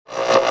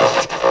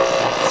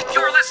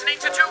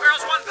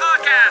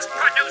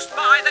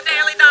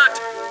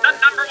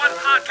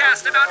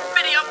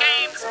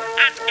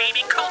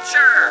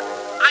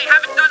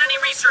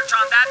research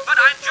on that,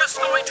 but I'm just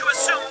going to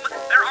assume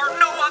there are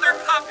no other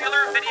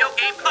popular video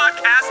game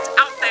podcasts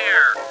out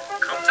there.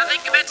 Come to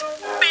think of it,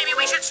 maybe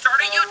we should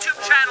start a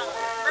YouTube channel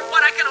for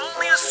what I can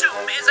only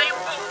assume is a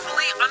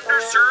woefully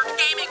underserved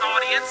gaming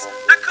audience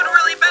that could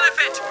really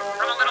benefit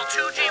from a little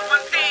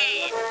 2G1P.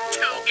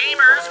 Two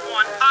gamers,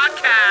 one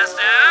podcast,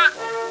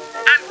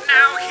 And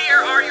now here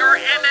are your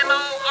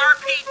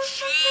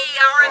MMORPG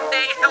R&D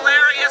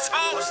hilarious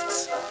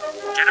hosts,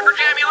 Jennifer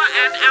Jamula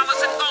and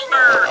Allison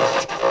Goldberg.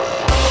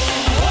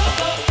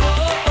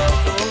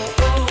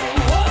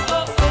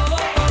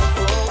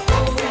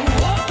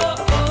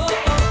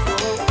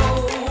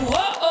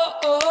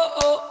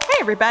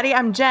 Everybody,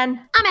 I'm Jen.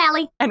 I'm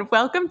Allie. And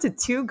welcome to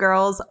Two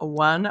Girls,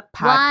 One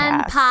Podcast.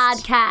 One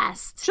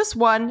podcast. Just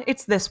one.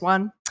 It's this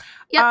one.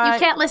 Yep, you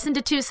can't listen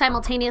to two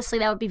simultaneously.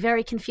 That would be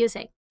very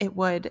confusing. It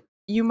would.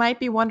 You might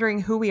be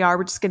wondering who we are.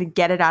 We're just going to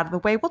get it out of the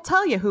way. We'll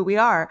tell you who we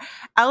are.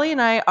 Allie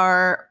and I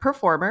are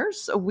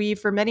performers. We,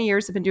 for many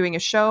years, have been doing a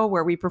show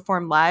where we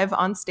perform live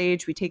on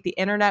stage. We take the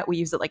internet, we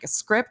use it like a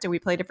script, and we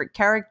play different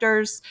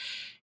characters.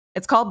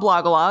 It's called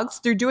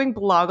Blogalogs. Through doing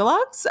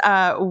Blogalogs,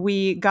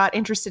 we got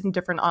interested in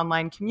different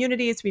online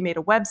communities. We made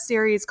a web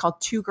series called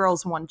Two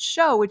Girls, One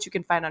Show, which you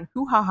can find on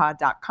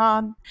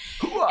hoohaha.com.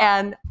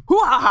 And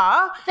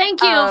hoohaha.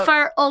 Thank you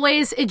for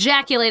always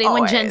ejaculating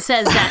when Jen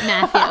says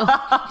that,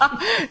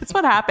 Matthew. It's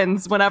what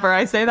happens whenever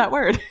I say that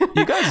word.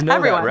 You guys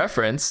know that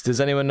reference. Does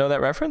anyone know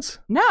that reference?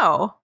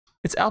 No.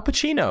 It's Al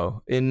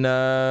Pacino in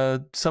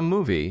some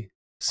movie,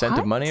 Scent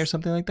of Money or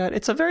something like that.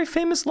 It's a very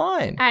famous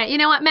line. All right, you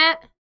know what,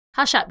 Matt?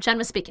 Hush up. Jen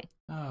was speaking.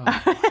 Oh.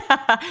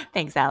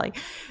 Thanks, Allie.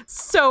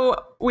 So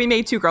we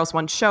made Two Girls,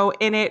 One Show.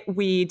 In it,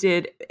 we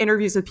did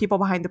interviews with people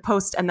behind the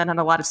post and then on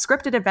a lot of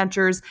scripted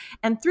adventures.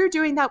 And through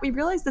doing that, we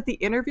realized that the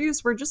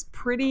interviews were just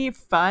pretty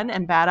fun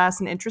and badass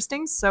and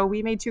interesting. So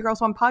we made Two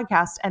Girls, One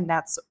Podcast, and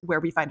that's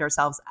where we find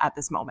ourselves at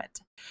this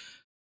moment.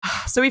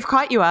 So we've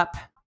caught you up.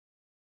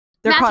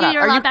 They're Matthew,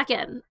 you're allowed back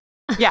in.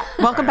 Yeah.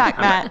 Welcome back,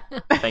 Matt.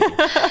 Thank you.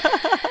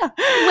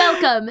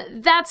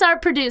 Welcome. That's our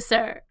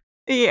producer.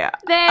 Yeah.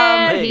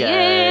 There he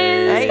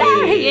is.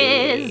 There he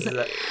is.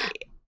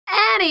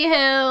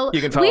 Anywho.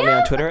 You can follow me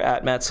on Twitter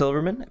at Matt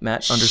Silverman,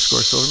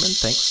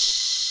 Matt_Silverman.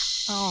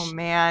 Thanks. Oh,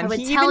 man. I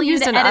would tell you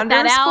to edit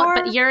that out,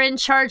 but you're in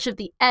charge of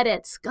the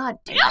edits. God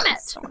damn it.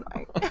 So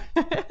annoying.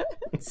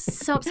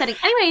 So upsetting.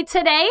 Anyway,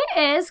 today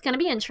is going to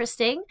be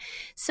interesting.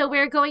 So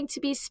we're going to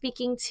be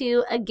speaking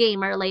to a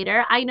gamer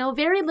later. I know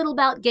very little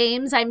about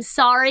games. I'm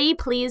sorry.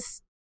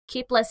 Please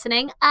keep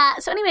listening.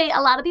 So anyway,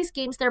 a lot of these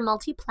games, they're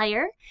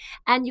multiplayer,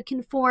 and you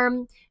can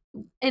form,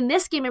 in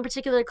this game in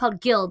particular, called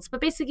guilds.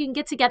 But basically, you can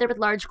get together with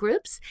large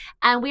groups,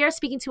 and we are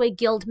speaking to a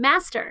guild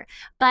master.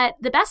 But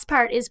the best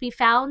part is we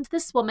found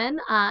this woman,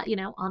 on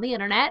the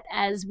internet,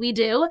 as we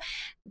do,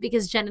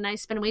 because Jen and I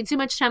spend way too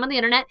much time on the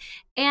internet.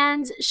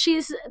 And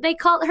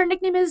her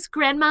nickname is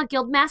Grandma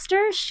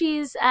Guildmaster.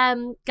 She's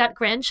got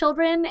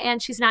grandchildren,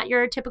 and she's not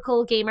your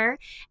typical gamer.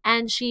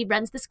 And she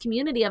runs this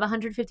community of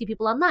 150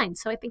 people online.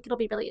 So I think it'll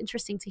be really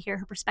interesting to hear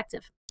her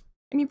perspective.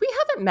 I mean, we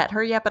haven't met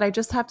her yet, but I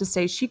just have to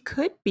say she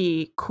could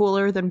be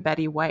cooler than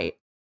Betty White.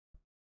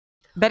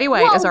 Betty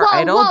White is our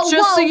idol,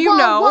 so you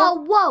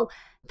know. Whoa.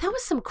 That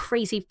was some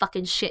crazy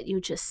fucking shit you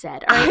just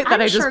said. All right?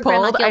 I'm sure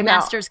Grandma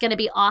Guildmaster is going to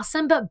be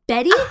awesome, but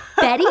Betty? It's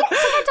like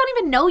I don't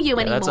even know you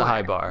anymore. That's a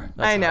high bar.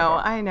 I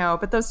know.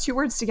 But those two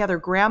words together,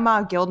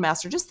 Grandma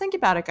Guildmaster, just think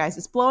about it, guys.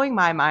 It's blowing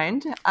my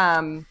mind.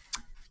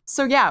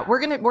 So yeah, we're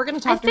gonna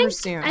talk to her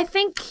soon. I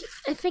think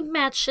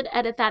Matt should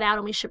edit that out,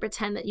 and we should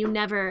pretend that you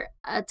never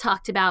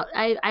talked about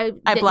I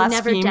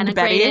never denigrated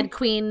Betty.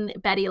 Queen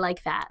Betty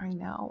like that. I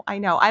know.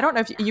 I don't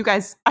know if you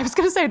guys. I was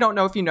gonna say I don't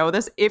know if you know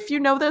this. If you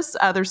know this,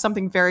 there's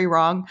something very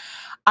wrong.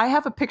 I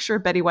have a picture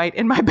of Betty White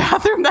in my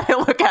bathroom that I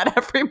look at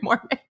every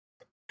morning.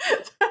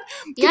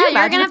 Yeah,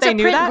 you're gonna have to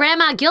print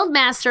Grandma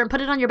Guildmaster and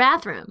put it on your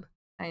bathroom.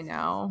 I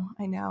know.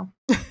 Anywho.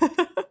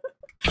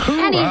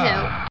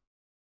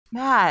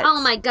 Matt. Oh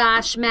my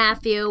gosh,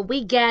 Matthew.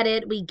 We get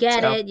it.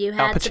 You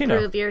had to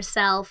prove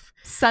yourself.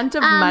 Scent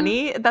of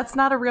Money? That's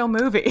not a real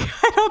movie,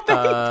 I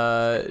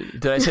don't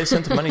think. Did I say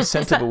Scent of Money?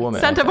 Scent of a Woman.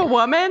 Scent of a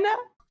Woman?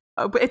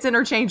 Oh, it's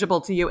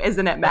interchangeable to you,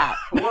 isn't it, Matt?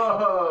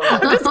 Whoa.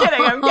 I'm just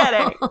kidding.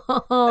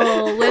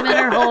 Oh, women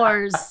are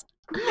whores.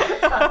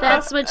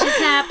 That's what just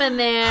happened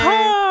there.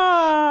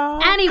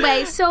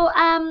 Anyway, so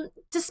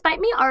despite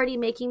me already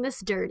making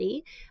this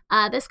dirty,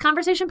 this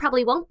conversation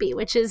probably won't be,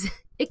 which is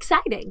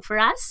exciting for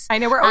us. I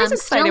know, we're always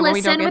excited still when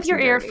we don't get with your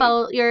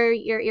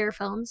dirty. your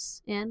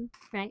earphones in,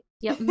 right?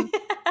 Yep.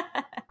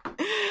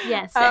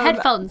 Yes,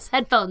 headphones,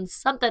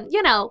 something,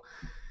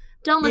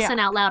 don't listen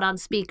out loud on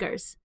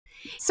speakers.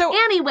 So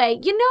anyway,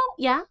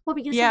 what were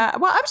you going to say? Yeah,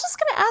 well, I was just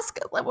going to ask,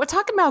 we're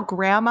talking about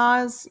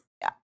grandmas.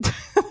 Yeah.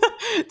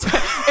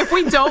 If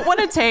we don't want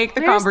to take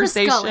the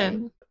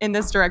conversation in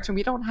this direction,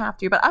 we don't have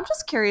to. But I'm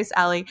just curious,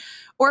 Allie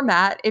or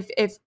Matt,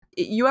 if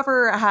you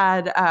ever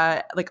had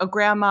like a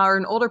grandma or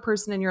an older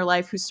person in your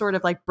life who sort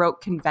of like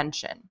broke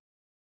convention.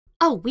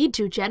 Oh, we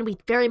do, Jen. We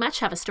very much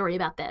have a story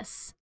about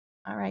this.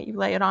 All right, you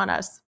lay it on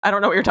us. I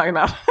don't know what you're talking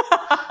about.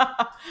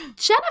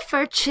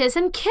 Jennifer, Chiz,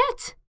 and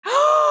Kit.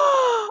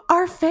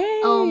 Our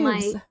faves. Oh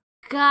my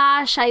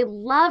gosh, I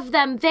love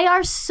them. They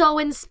are so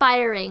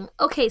inspiring.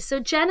 Okay, so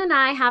Jen and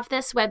I have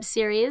this web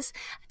series,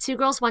 Two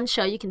Girls, One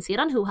Show. You can see it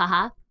on Hoo Ha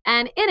Ha.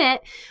 And in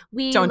it,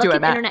 we look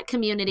at internet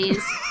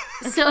communities.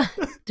 So,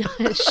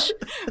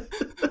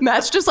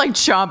 Matt's just like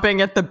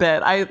chomping at the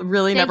bit. I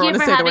really never want to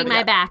say the word. Thank you for having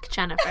my back,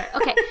 Jennifer.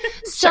 Okay,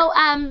 so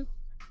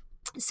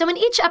so in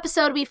each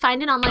episode, we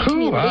find an online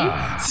community.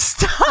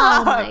 Stop!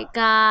 Oh my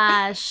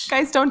gosh,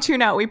 guys, don't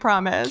tune out. We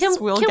promise.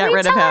 We'll get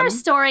rid of him. Can we tell our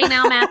story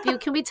now, Matthew?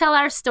 Can we tell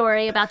our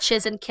story about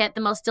Chiz and Kit,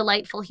 the most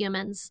delightful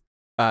humans?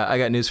 I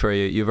got news for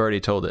you. You've already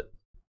told it.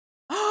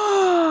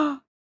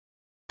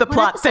 The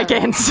plot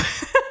thickens.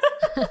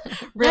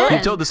 Really?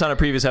 You told this on a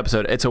previous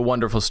episode. It's a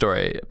wonderful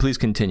story. Please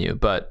continue.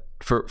 But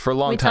for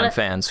longtime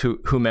fans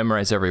who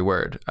memorize every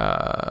word,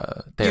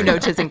 you know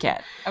Chiz and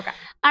Kit. Okay.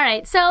 All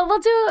right. So we'll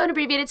do an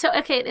abbreviated. So,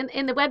 okay,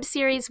 in the web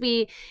series,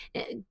 we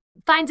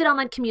find an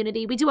online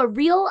community. We do a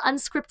real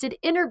unscripted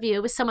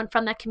interview with someone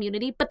from that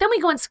community, but then we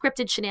go on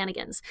scripted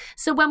shenanigans.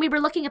 So when we were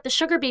looking at the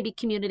Sugar Baby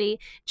community,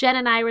 Jen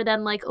and I were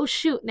then like, oh,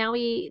 shoot, now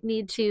we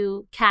need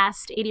to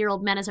cast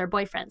 80-year-old men as our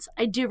boyfriends.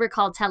 I do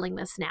recall telling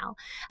this now.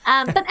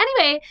 But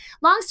anyway,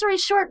 long story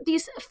short,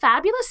 these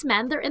fabulous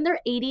men, they're in their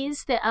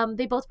 80s.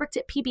 They both worked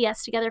at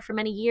PBS together for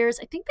many years.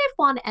 I think they've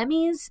won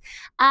Emmys.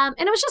 And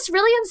it was just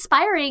really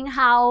inspiring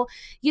how,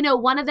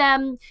 one of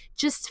them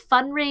just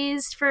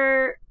fundraised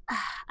for,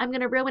 I'm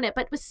going to ruin it,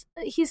 but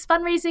he's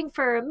fundraising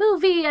for a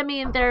movie. I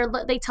mean,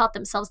 they taught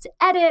themselves to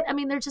edit. I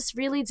mean, they're just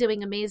really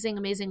doing amazing,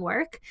 amazing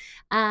work.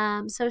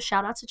 So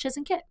shout out to Chiz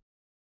and Kit.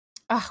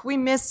 We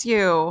miss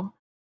you.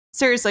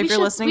 Seriously, if you're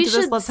listening to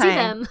this, let's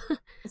hang.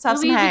 Let's have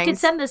some hangs. We could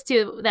send this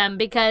to them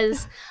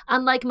because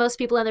unlike most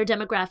people in their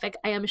demographic,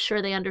 I am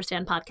sure they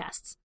understand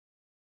podcasts.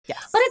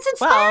 Yes. But it's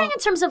inspiring in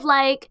terms of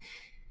like,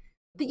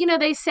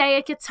 they say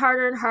it gets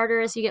harder and harder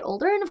as you get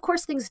older. And of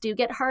course things do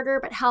get harder,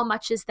 but how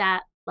much is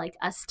that like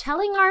us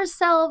telling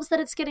ourselves that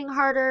it's getting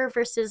harder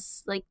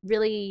versus like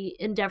really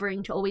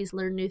endeavoring to always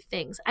learn new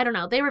things? I don't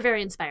know. They were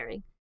very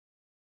inspiring.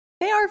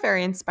 They are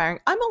very inspiring.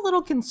 I'm a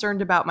little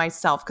concerned about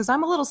myself because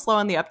I'm a little slow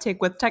on the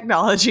uptake with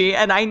technology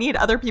and I need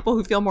other people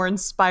who feel more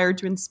inspired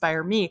to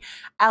inspire me.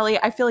 Allie,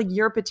 I feel like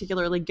you're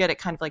particularly good at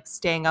kind of like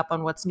staying up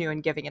on what's new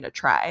and giving it a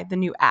try, the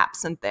new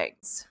apps and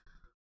things.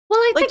 Well,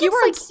 I think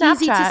it's like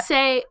easy to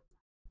say.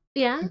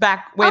 Yeah.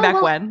 Back when it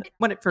first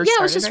started. Yeah,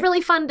 it was just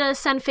really fun to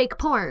send fake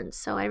porn.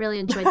 So I really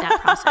enjoyed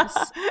that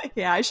process.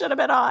 Yeah, I should have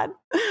been on.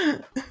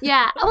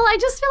 Yeah. Well, I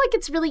just feel like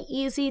it's really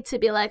easy to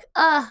be like,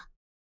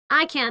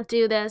 I can't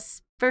do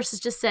this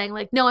versus just saying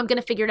like, no, I'm going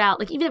to figure it out.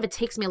 Like, even if it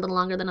takes me a little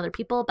longer than other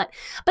people. But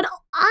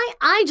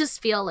I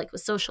just feel like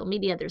with social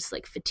media, there's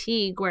like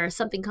fatigue where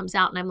something comes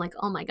out and I'm like,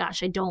 oh my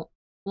gosh, I don't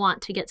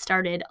want to get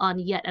started on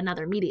yet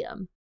another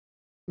medium.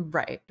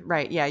 Right.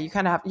 Yeah, you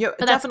kind of have.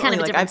 But that's kind of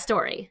a different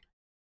story.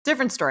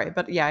 Different story,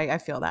 but yeah, I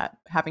feel that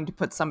having to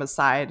put some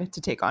aside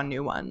to take on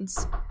new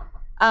ones.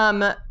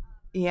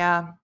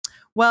 Yeah.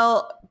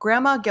 Well,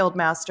 Grandma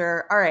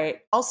Guildmaster. All right.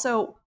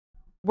 Also,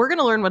 we're going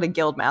to learn what a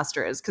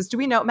Guildmaster is because do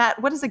we know,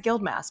 Matt, what is a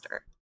Guildmaster?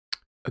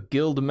 A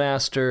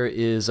Guildmaster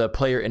is a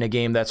player in a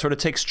game that sort of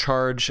takes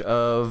charge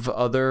of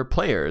other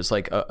players,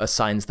 like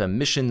assigns them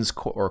missions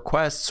or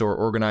quests or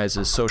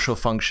organizes social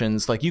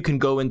functions. Like you can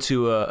go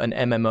into an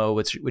MMO,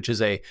 which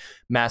is a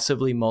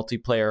massively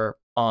multiplayer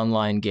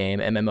online game,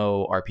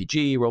 MMO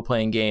RPG,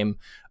 role-playing game.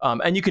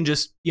 And you can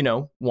just,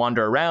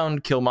 wander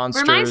around, kill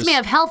monsters. Reminds me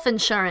of health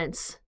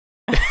insurance.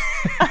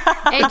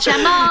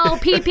 HMO,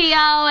 PPO,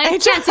 I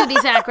can't do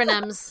these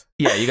acronyms.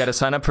 Yeah, you got to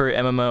sign up for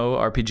MMO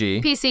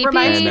RPG. PCP.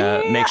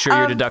 And make sure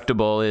your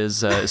deductible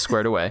is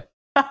squared away.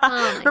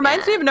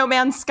 Reminds me of No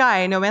Man's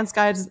Sky. No Man's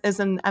Sky is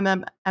an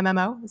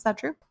MMO. Is that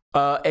true?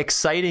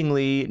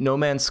 Excitingly, No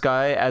Man's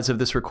Sky, as of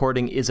this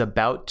recording, is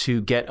about to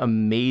get a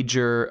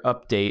major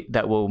update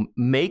that will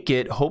make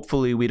it,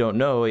 hopefully, we don't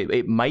know,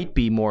 it might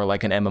be more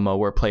like an MMO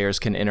where players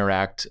can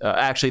interact.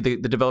 Actually,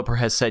 the developer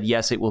has said,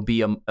 yes, it will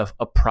be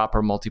a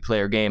proper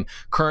multiplayer game.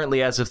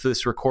 Currently, as of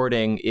this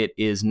recording, it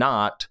is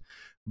not,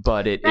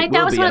 but it will be.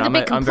 That was one of the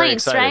big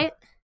complaints, right?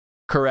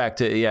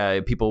 Correct. Yeah,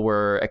 people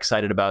were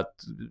excited about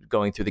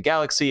going through the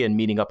galaxy and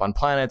meeting up on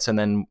planets, and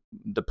then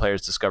the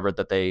players discovered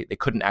that they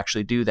couldn't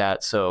actually do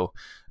that. So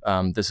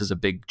this is a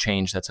big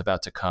change that's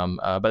about to come.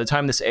 By the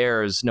time this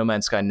airs, No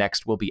Man's Sky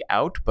Next will be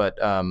out, but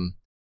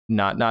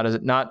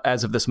not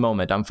as of this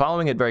moment. I'm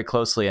following it very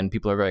closely, and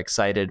people are very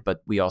excited,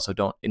 but we also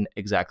don't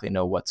exactly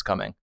know what's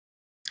coming.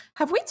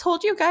 Have we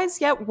told you guys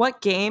yet what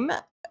game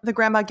the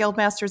Grandma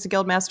Guildmaster is a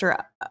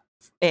Guildmaster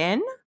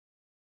in?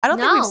 I don't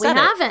think we've said it.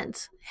 No, we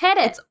haven't. Hit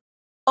it. It's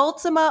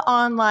Ultima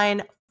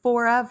Online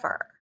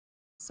Forever.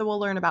 So we'll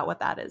learn about what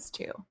that is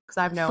too. Because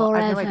I have no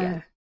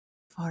idea.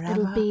 Forever.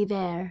 It'll be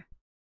there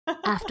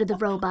after the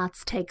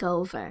robots take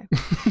over.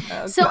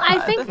 So I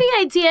think the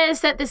idea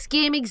is that this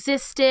game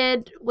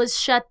existed, was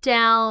shut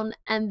down,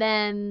 and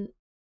then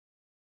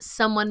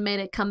someone made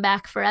it come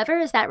back forever.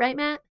 Is that right,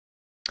 Matt?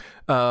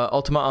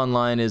 Ultima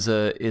Online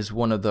is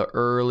one of the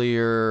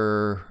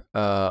earlier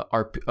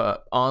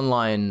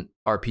online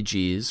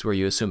RPGs where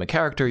you assume a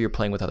character, you're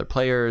playing with other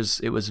players.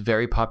 It was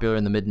very popular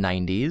in the mid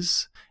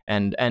 90s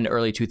and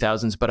early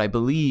 2000s, but I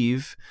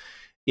believe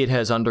it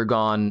has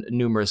undergone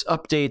numerous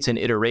updates and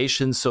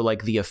iterations. So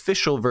like the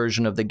official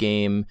version of the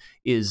game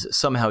is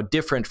somehow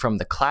different from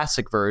the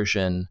classic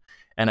version.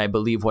 And I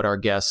believe what our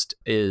guest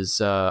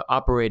is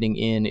operating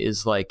in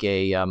is like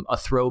a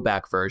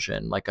throwback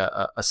version, like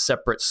a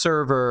separate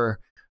server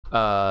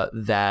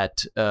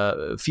that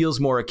feels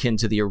more akin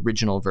to the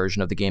original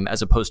version of the game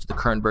as opposed to the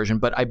current version.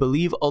 But I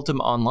believe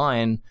Ultima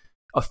Online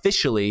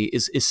officially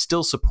is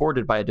still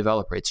supported by a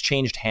developer. It's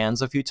changed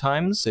hands a few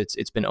times.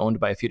 It's been owned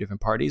by a few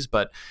different parties,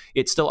 but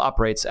it still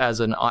operates as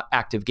an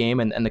active game,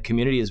 and the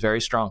community is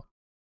very strong.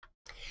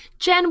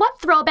 Jen,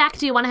 what throwback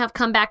do you want to have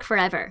come back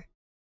forever?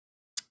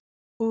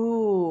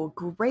 Ooh,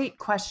 great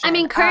question. I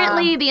mean,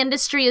 currently the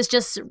industry is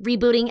just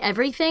rebooting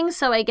everything,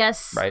 so I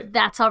guess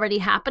that's already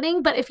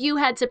happening. But if you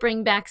had to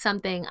bring back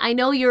something, I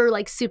know you're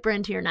like super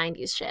into your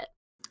 90s shit.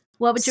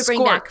 What would you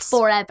bring back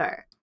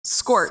forever?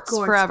 Skorts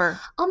forever.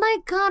 Oh my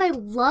God, I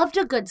loved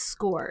a good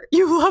skort.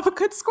 You love a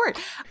good skort.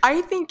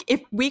 I think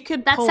if we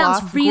could That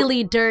sounds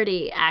really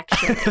dirty,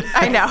 actually.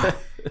 I know.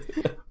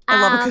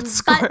 I love a good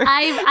skort. But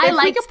I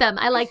liked them.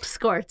 I liked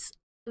skorts.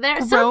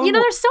 They're so,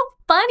 they're so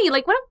funny.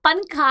 Like, what a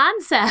fun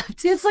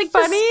concept. It's like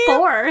funny, the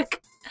spork.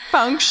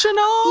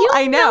 Functional.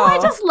 I know. I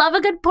just love a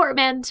good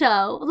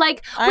portmanteau.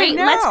 Like, wait,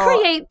 let's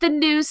create the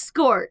new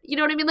skort. You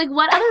know what I mean? Like,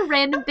 what other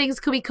random things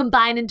could we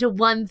combine into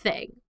one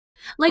thing?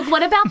 Like,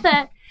 what about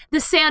the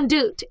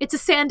sandoot? It's a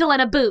sandal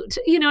and a boot.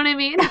 You know what I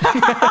mean?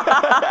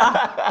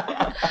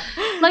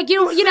 Like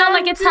you know,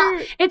 like it's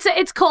hot.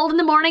 It's cold in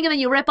the morning, and then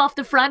you rip off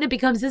the front, it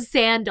becomes a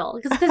sandal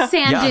because it's a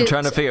sandoot. Yeah, I'm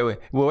trying to figure.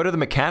 Well, what are the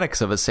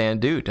mechanics of a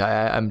sandoot?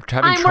 I'm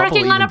having trouble working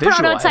even on a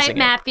prototype, it.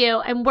 Matthew.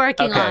 I'm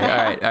working on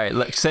it. All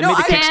right. Send me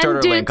the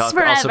Kickstarter link.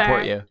 I'll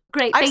support you.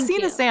 Great, I've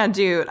seen a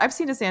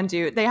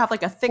sandoot. They have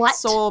like a thick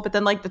sole, but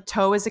then like the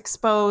toe is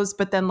exposed,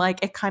 but then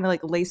like it kind of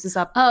like laces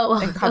up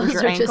and covers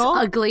your ankle. Just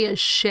ugly as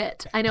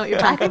shit. I know what you're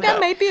talking about. I think that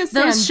might be a sandoot.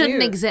 Those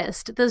shouldn't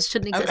exist.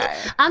 Okay.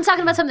 I'm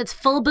talking about something that's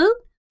full boot,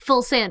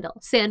 full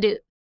sandal, sandoot.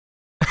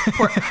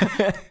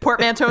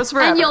 Portmanteaus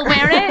forever. And you'll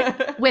wear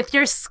it with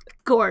your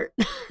skort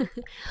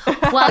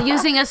while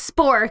using a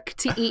spork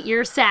to eat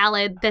your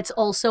salad that's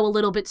also a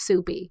little bit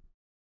soupy.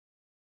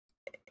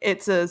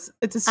 It's a soup.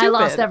 I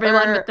lost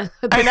everyone with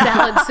the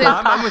salad soup.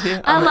 I'm with you.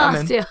 I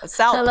lost you.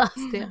 I lost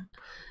you.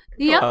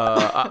 Yep.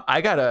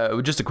 I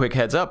got just a quick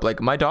heads up.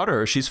 Like my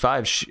daughter, she's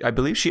 5. I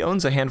believe she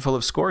owns a handful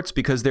of skorts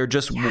because they're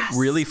just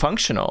really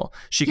functional.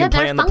 She can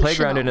play on the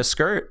playground in a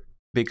skirt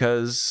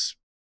because,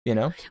 you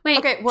know. Wait,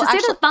 okay, well, to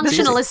say that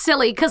functional is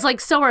silly because like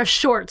so are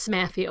shorts,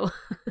 Matthew.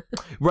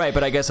 Right,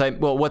 but I guess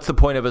what's the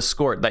point of a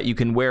skort? That you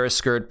can wear a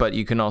skirt, but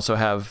you can also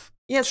have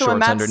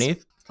shorts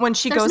underneath? When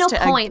she goes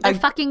to a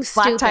fucking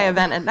black tie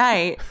event at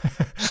night,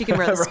 she can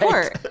wear the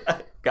skirt.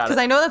 Because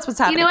I know that's what's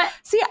happening. You know what?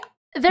 See,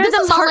 they're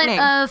the mullet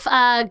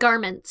of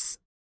garments.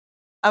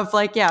 Of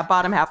like,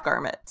 bottom half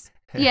garments.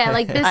 Yeah,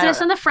 like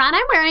business in the front,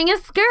 I'm wearing a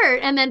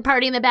skirt. And then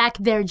party in the back,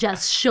 they're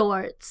just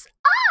shorts.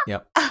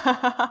 Yep.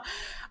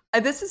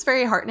 This is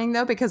very heartening,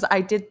 though, because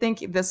I did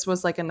think this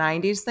was like a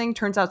 90s thing.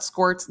 Turns out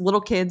skorts,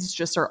 little kids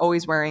just are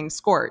always wearing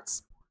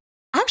skorts.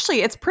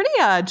 Actually, it's pretty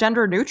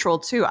gender neutral,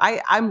 too.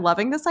 I'm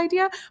loving this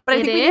idea, but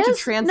I think we need to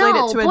translate it to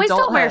adulthood. Boys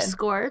don't wear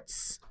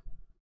skorts.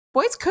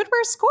 Boys could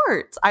wear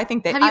skorts. I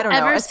think they. Have you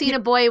ever seen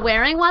a boy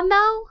wearing one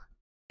though?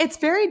 It's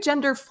very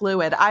gender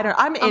fluid. I'm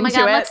into it. Oh my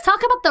God, let's talk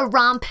about the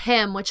romp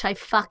him, which I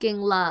fucking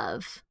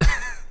love.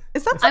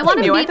 Is that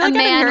something new? I feel like I've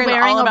been hearing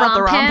all about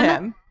the romp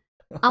him.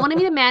 I want to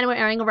meet a man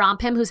wearing a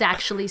romp him who's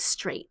actually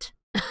straight.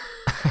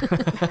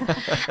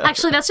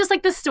 Actually, that's just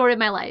like the story of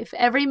my life.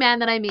 Every man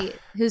that I meet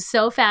who's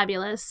so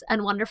fabulous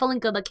and wonderful and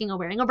good looking are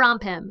wearing a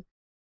romp him.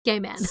 Gay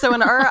man. So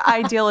in our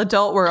ideal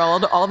adult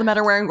world, all the men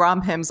are wearing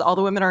romp hims, all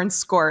the women are in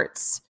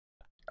skorts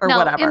or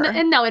whatever.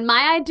 In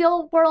my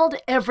ideal world,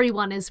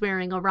 everyone is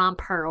wearing a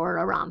romper or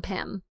a romp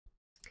him.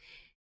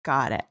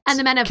 Got it. And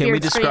the men have Can we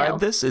beards describe for you.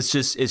 this?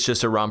 It's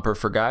just a romper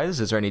for guys.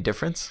 Is there any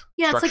difference?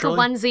 Yeah, it's like a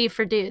onesie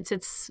for dudes.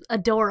 It's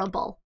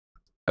adorable.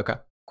 Okay.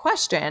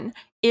 Question.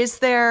 Is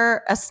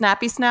there a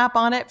snappy snap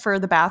on it for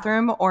the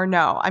bathroom or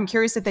no? I'm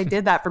curious if they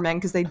did that for men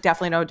because they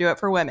definitely don't do it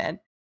for women.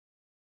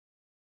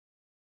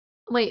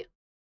 Wait.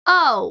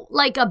 Oh,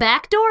 like a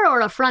back door or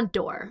a front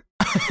door?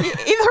 Either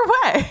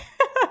way.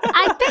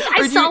 I think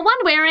I saw one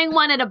wearing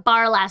one at a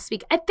bar last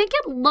week. I think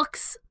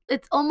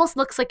it almost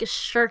looks like a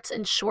shirts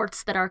and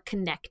shorts that are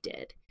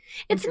connected.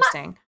 It's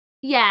interesting.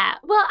 Yeah.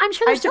 Well, I'm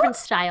sure there's different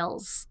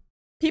styles.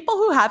 People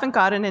who haven't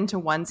gotten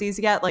into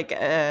onesies yet, like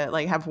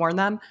have worn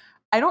them,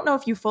 I don't know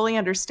if you fully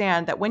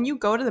understand that when you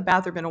go to the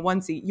bathroom in a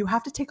onesie, you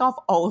have to take off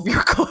all of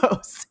your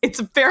clothes. It's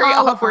very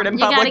awkward in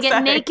public settings. You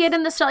gotta get naked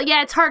in the stall.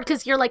 Yeah, it's hard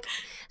because you're like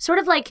sort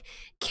of like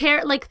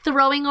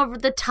throwing over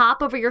the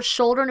top over your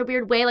shoulder in a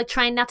weird way, like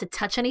trying not to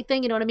touch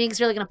anything. You know what I mean? Because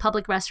you're like in a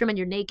public restroom and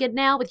you're naked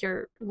now with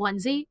your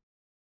onesie.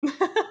 Yeah.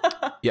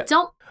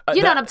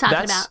 You know what I'm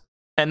talking about.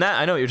 And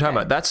that, I know what you're talking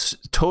about. That's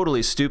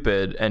totally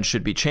stupid and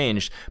should be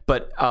changed.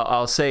 But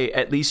I'll say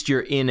at least you're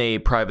in a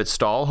private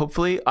stall,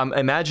 hopefully. I'm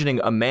imagining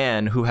a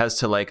man who has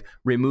to like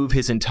remove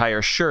his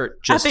entire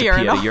shirt just to pee at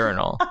a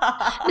urinal.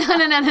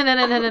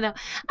 No.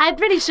 I'm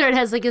pretty sure it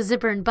has like a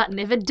zipper and button.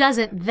 If it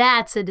doesn't,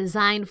 that's a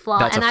design flaw.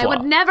 That's a and flaw. I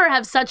would never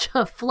have such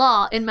a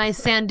flaw in my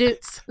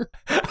sandoots.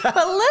 But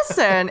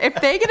listen, if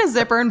they get a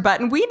zipper and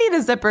button, we need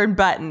a zipper and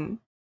button.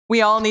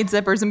 We all need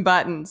zippers and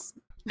buttons.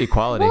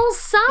 Equality. Well,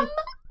 some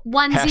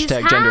onesies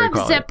gender have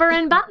equality. zipper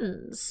and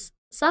buttons.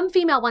 Some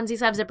female onesies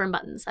have zipper and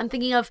buttons. I'm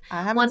thinking of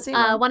I haven't seen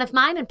one. one of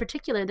mine in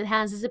particular that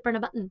has a zipper and a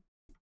button.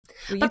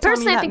 Well, you But told me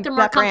personally, I that- think they're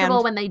more that brand.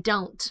 comfortable when they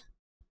don't.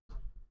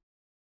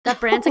 That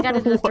brand, I got it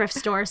at the thrift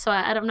store, so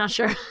I'm not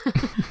sure.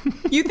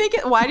 You think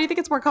it? Why do you think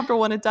it's more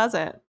comfortable when it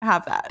doesn't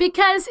have that?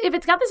 Because if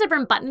it's got the zipper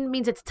and button, it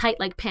means it's tight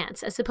like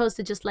pants, as opposed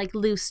to just like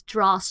loose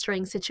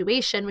drawstring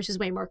situation, which is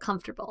way more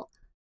comfortable.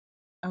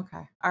 Okay.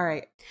 All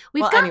right.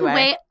 We've Well, gotten anyway.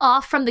 way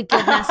off from the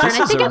Guildmaster, This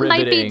and I is think a it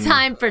might be riveting-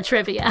 time for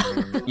trivia.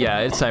 Yeah,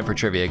 it's time for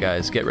trivia,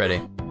 guys. Get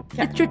ready.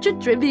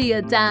 It's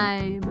trivia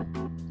time.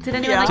 Did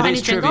anyone Yeah. like my new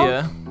Today's jingle?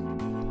 trivia.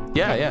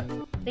 Yeah.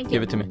 Thank you.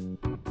 Give it to me.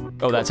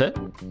 Oh, that's it?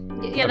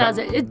 Yeah, that was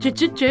it.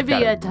 It's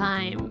trivia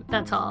time.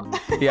 That's all.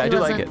 Yeah, I It do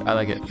like wasn't- it. I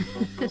like it.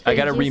 I Thank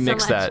gotta you so remix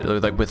much.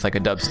 that with like a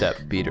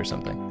dubstep beat or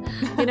something.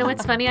 You know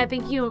what's funny? I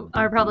think you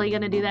are probably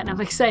going to do that, and I'm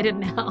excited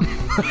now.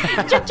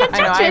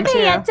 I am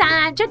Trivia too.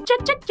 time.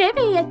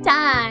 Trivia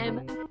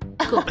time.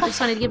 Cool. I just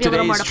wanted to give you a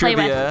little more to play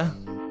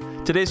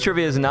with. Today's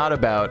trivia is not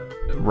about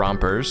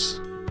rompers,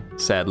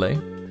 sadly.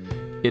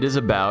 It is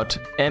about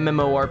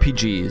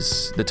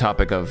MMORPGs, the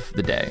topic of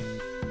the day,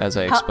 as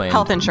I explained.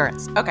 Health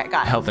insurance. Okay,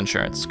 got it. Health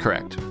insurance,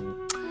 correct.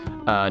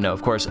 No,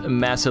 of course,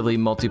 massively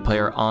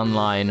multiplayer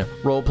online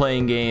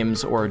role-playing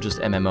games or just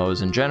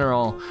MMOs in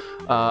general.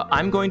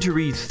 I'm going to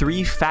read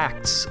 3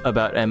 facts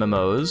about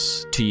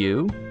MMOs to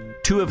you.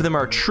 2 of them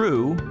are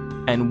true,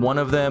 and 1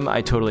 of them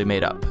I totally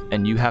made up.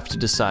 And you have to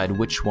decide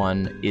which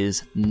one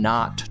is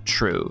not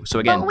true. So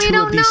again, But we 2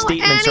 don't of these know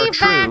statements any are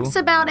true. facts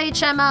about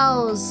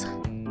HMOs.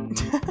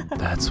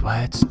 That's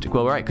why it's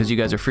well, right? Because you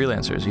guys are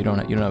freelancers. You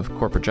don't have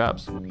corporate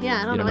jobs.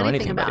 Yeah, I don't You know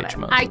anything about it.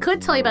 HMOs. I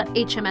could tell you about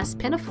HMS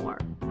Pinafore,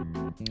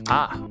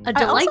 Ah, a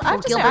I also delightful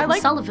have to say, Gilbert I like-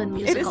 and Sullivan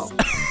musical.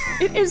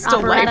 It is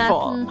Operetta.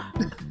 delightful.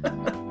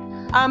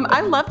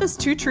 I love this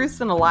 2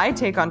 truths and a lie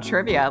take on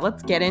trivia.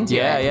 Let's get into it.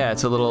 yeah.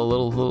 It's a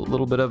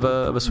little bit of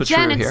a switcheroo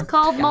Jen, it's here.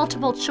 called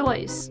multiple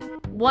choice.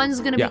 One's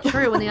going to Yeah. be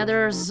true and the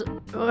other's...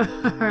 No,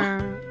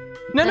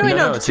 No,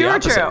 the it's the 2 are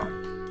opposite. true.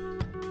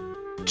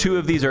 2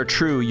 of these are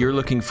true. You're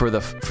looking for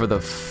the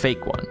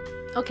fake one.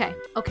 Okay.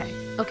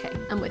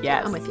 I'm with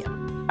Yes. you. I'm with you.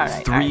 All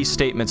right. 3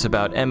 statements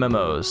about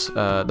MMOs.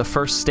 The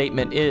first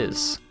statement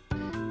is,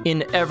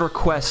 in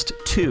EverQuest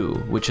 2,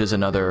 which is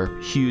another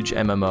huge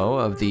MMO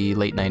of the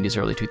late 90s,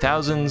 early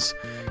 2000s,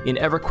 in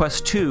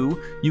EverQuest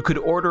 2, you could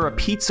order a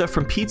pizza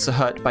from Pizza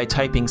Hut by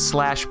typing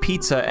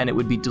 /pizza and it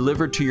would be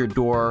delivered to your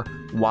door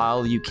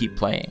while you keep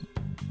playing.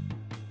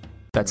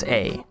 That's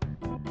A.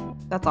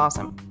 That's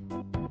awesome.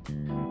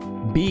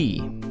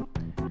 B.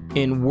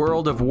 In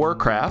World of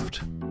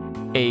Warcraft,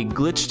 a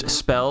glitched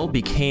spell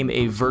became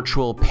a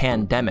virtual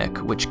pandemic,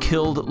 which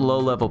killed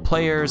low-level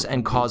players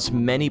and caused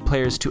many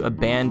players to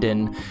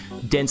abandon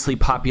densely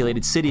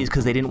populated cities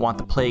because they didn't want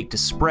the plague to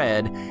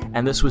spread.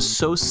 And this was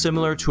so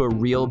similar to a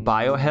real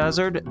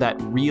biohazard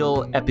that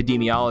real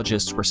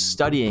epidemiologists were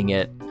studying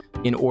it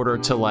in order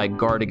to like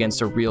guard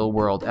against a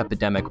real-world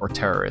epidemic or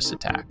terrorist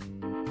attack.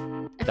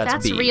 If That's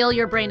that's B. real,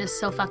 your brain is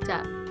so fucked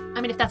up.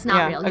 I mean, if that's not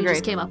Yeah, real, you agreed.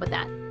 just came up with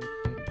that.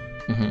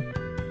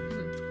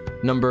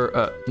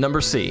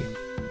 Number C,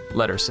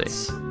 letter C.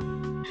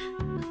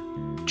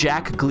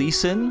 Jack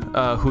Gleason,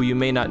 who you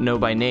may not know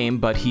by name,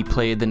 but he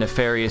played the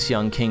nefarious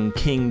young King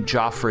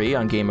Joffrey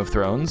on Game of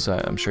Thrones.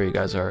 I'm sure you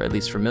guys are at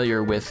least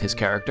familiar with his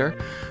character.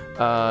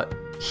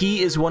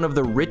 He is one of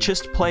the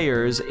richest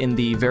players in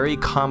the very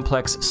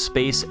complex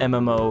space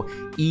MMO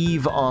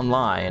EVE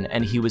Online,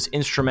 and he was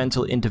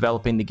instrumental in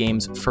developing the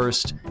game's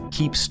first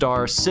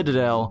Keepstar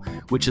Citadel,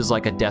 which is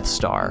like a Death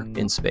Star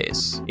in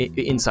space,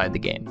 inside the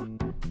game.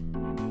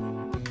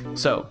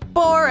 So,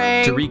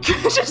 Boring. to recap,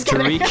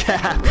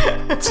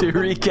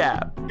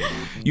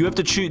 you have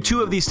to choose.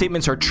 2 of these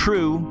statements are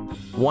true.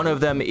 1 of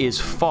them is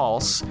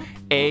false.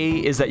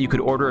 A is that you could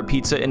order a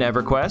pizza in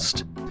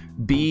EverQuest.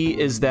 B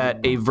is that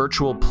a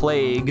virtual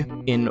plague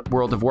in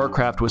World of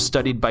Warcraft was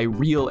studied by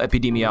real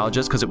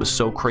epidemiologists because it was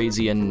so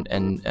crazy and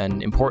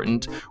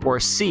important. Or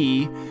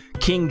C,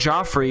 King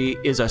Joffrey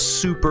is a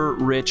super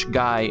rich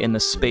guy in the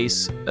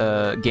space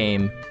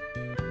game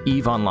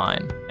EVE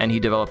Online, and he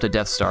developed a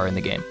Death Star in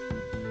the game.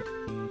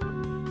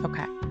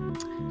 Okay.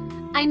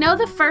 I know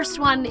the first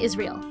one is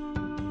real.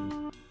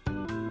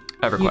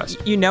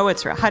 EverQuest. You know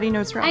it's real. How do you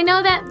know it's real? I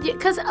know that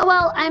because,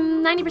 well,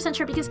 I'm 90%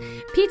 sure because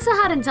Pizza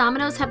Hut and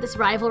Domino's have this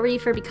rivalry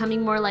for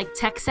becoming more like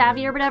tech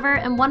savvy or whatever.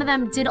 And one of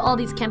them did all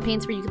these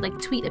campaigns where you could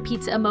like tweet a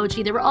pizza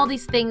emoji. There were all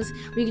these things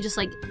where you could just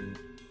like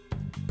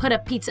put a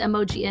pizza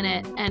emoji in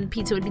it and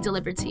pizza would be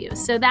delivered to you.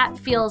 So that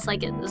feels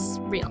like it was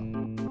real.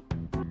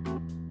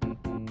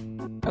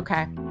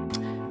 Okay.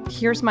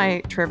 here's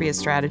my trivia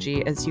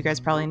strategy. As you guys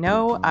probably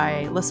know,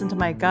 I listen to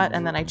my gut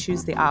and then I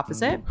choose the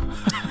opposite.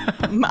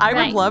 I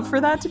would love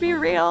for that to be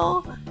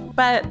real,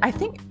 but I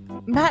think,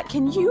 Matt,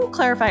 can you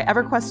clarify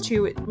EverQuest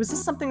 2, was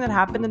this something that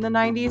happened in the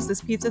 90s,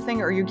 this pizza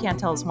thing, or you can't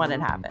tell us when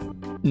it happened?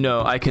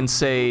 No, I can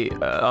say,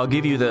 I'll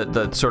give you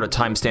the sort of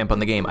timestamp on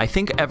the game. I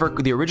think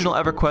the original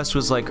EverQuest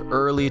was like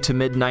early to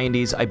mid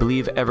 90s. I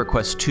believe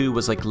EverQuest 2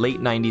 was like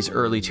late 90s,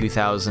 early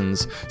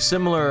 2000s,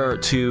 similar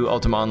to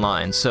Ultima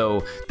Online.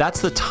 So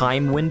that's the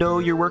time window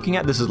you're working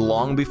at. This is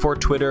long before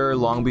Twitter,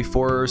 long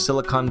before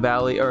Silicon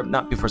Valley, or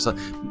not before,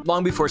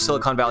 long before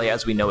Silicon Valley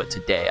as we know it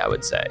today, I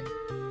would say.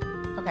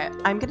 Okay,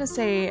 I'm going to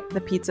say the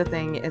pizza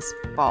thing is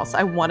false.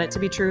 I want it to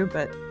be true,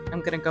 but I'm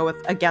going to go with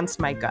against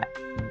my gut.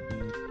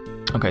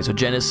 Okay, so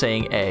Jen is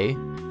saying A.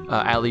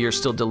 Allie, you're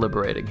still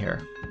deliberating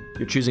here.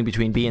 You're choosing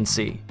between B and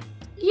C.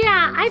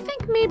 Yeah, I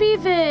think maybe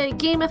the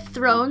Game of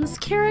Thrones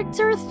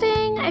character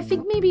thing, I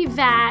think maybe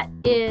that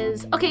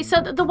is... Okay,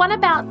 so the one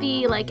about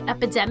the, like,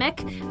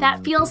 epidemic,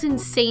 that feels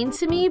insane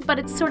to me, but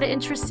it's sort of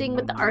interesting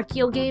with the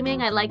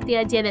archaeogaming. I like the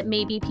idea that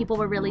maybe people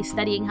were really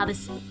studying how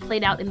this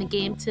played out in the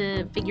game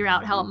to figure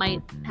out how it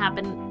might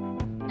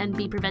happen and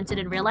be prevented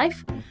in real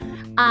life.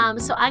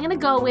 So I'm going to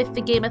go with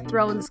the Game of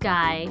Thrones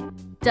guy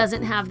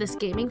doesn't have this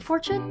gaming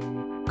fortune.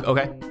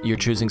 Okay, you're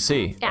choosing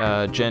C.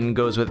 Yeah. Jen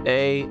goes with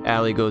A,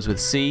 Allie goes with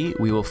C.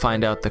 We will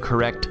find out the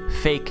correct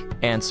fake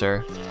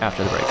answer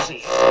after the break.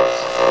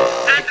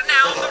 And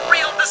now the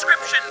real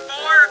description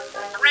for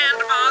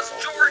Grandma's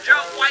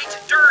Georgia White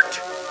Dirt.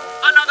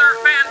 Another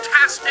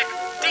fantastic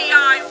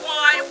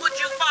DIY Would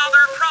You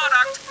Bother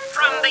product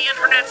from the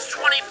internet's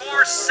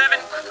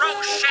 24/7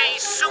 crochet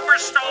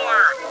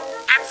superstore,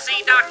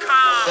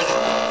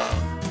 Etsy.com.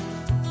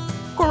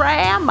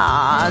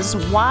 Grandma's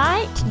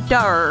White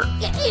Dirt.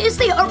 Is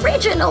the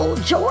original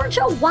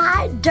Georgia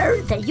White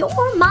Dirt that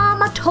your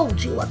mama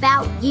told you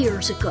about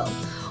years ago.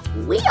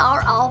 We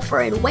are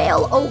offering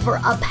well over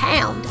a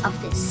pound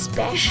of this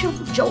special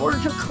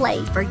Georgia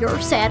clay for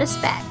your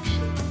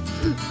satisfaction.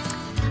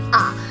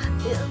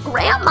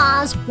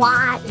 Grandma's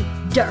White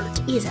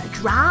Dirt is a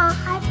dry,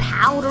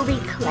 powdery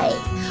clay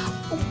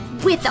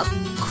with a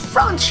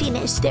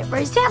crunchiness that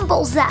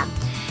resembles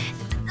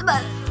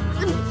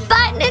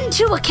biting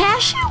into a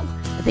cashew.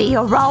 The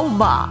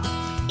aroma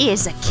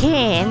is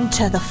akin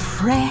to the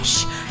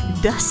fresh,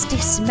 dusty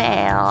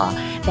smell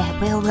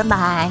that will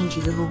remind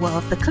you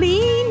of the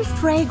clean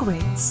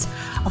fragrance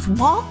of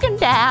walking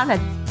down a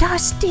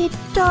dusty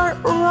dirt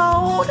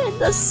road in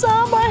the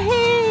summer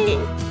heat,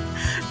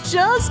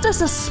 just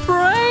as a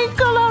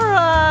sprinkle of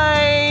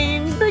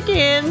rain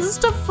begins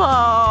to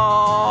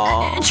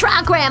fall.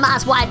 Try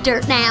Grandma's White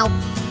Dirt now.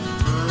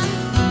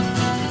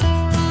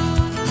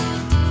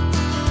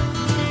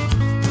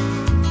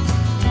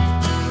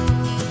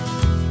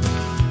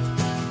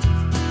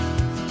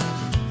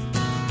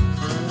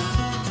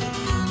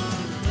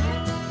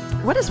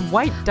 What is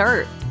white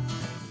dirt?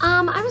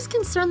 I was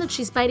concerned that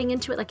she's biting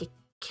into it like a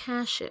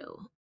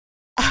cashew.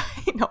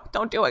 No,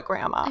 don't do it,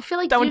 Grandma. I feel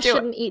like don't you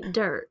shouldn't eat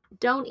dirt.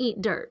 Don't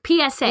eat dirt.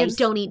 PSA,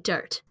 don't eat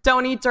dirt.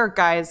 Don't eat dirt,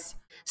 guys.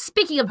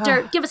 Speaking of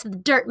dirt, give us the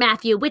dirt,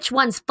 Matthew. Which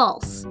one's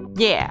false?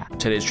 Yeah.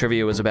 Today's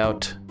trivia was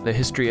about the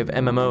history of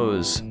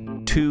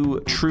MMOs.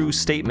 2 true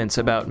statements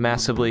about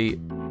massively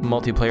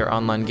multiplayer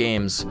online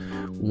games.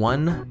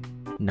 1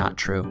 not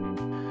true.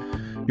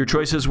 Your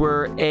choices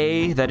were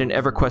A, that in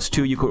EverQuest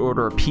 2 you could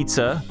order a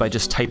pizza by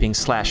just typing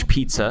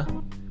 /pizza.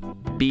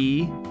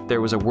 B,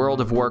 there was a World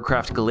of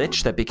Warcraft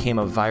glitch that became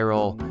a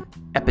viral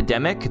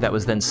epidemic that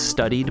was then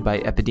studied by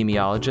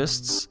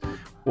epidemiologists.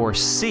 Or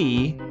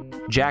C,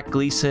 Jack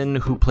Gleason,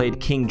 who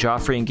played King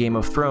Joffrey in Game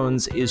of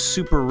Thrones, is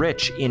super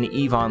rich in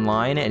EVE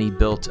Online and he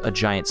built a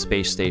giant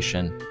space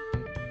station.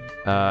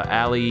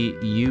 Allie,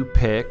 you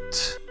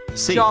picked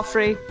C.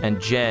 Joffrey.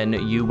 And Jen,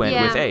 you went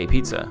with A,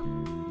 pizza.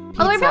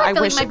 Although I Pizza, really I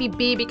feel wish it might be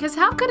B, because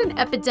how could an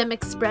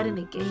epidemic spread in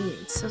a game?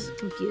 It's so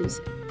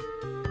confusing.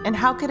 And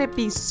how could it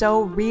be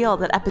so real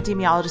that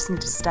epidemiologists need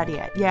to study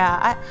it?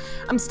 Yeah,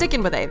 I'm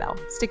sticking with A, though.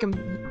 Sticking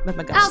with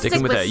my gut. I'll Sticking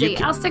stick with with A. C.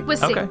 I'll stick with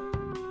C. Okay.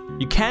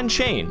 You can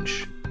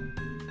change.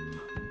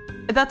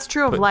 That's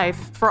true of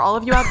life. For all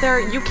of you out there,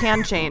 you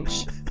can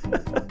change.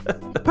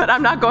 But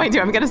I'm not going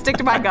to. I'm going to stick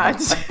to my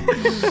guts.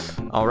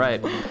 All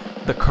right.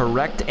 The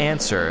correct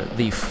answer,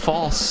 the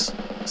false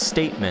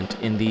statement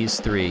in these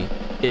 3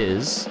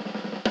 is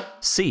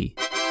C.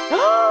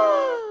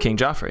 King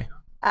Joffrey.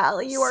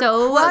 Allie, you are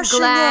so crushing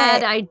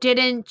glad it. I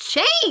didn't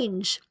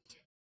change.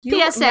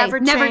 You PSA,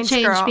 never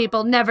change, girl.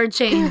 people. Never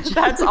change.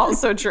 That's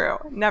also true.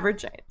 Never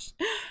change.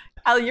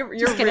 Allie, you're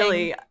kidding.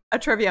 really a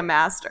trivia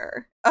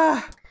master.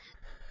 Ugh.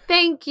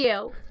 Thank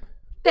you.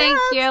 Thank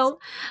you.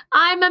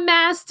 I'm a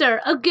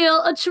master. A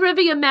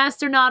trivia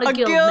master, not a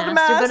guild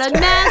master, but a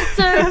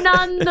master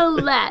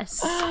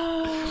nonetheless.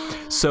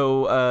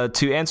 So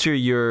to answer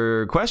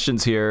your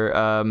questions here,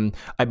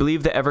 I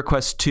believe the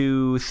EverQuest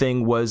 2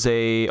 thing was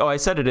I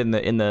said it in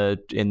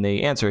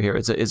the answer here.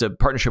 It's a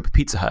partnership with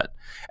Pizza Hut,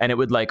 and it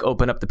would like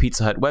open up the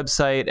Pizza Hut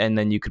website, and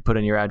then you could put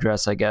in your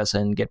address, I guess,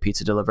 and get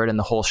pizza delivered. And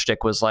the whole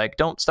shtick was like,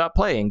 don't stop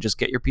playing, just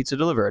get your pizza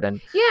delivered.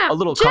 And a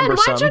little Jen,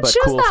 cumbersome, why'd you but choose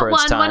cool that for its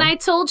one time. when I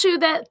told you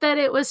that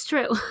it was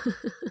true?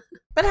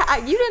 But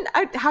you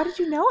didn't. How did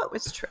you know it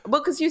was true?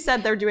 Well, because you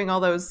said they're doing all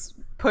those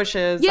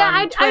pushes. Yeah, on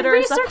I Twitter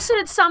and stuff. researched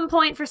it at some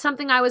point for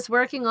something I was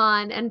working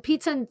on, and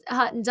Pizza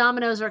Hut and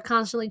Domino's are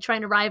constantly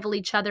trying to rival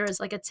each other as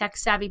like a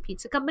tech-savvy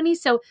pizza company.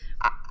 So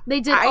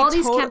they did all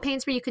these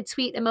campaigns where you could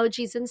tweet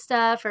emojis and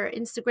stuff, or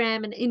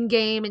Instagram and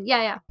in-game, and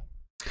yeah.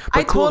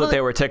 But cool that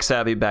they were tech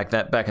savvy back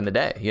in the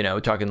day,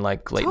 talking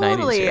like late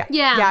 90s. Here.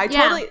 Yeah. I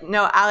totally,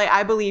 no, Allie,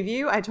 I believe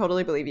you. I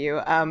totally believe you.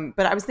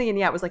 But I was thinking,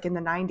 it was like in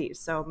the 90s,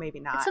 so maybe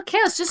not. It's okay.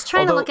 I was just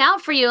trying to look out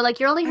for you. Like,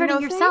 you're only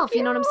hurting yourself.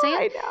 You know what I'm saying?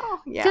 I know.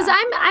 Yeah. Because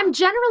I'm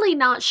generally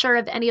not sure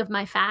of any of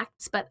my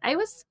facts, but I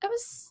was.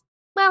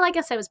 Well, I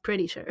guess I was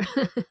pretty sure.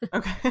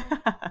 Okay.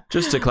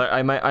 Just to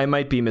clarify, I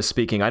might be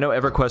misspeaking. I know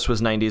EverQuest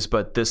was 90s,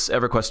 but this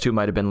EverQuest 2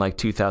 might have been like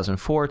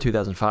 2004,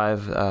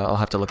 2005. I'll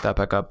have to look that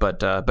back up.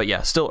 But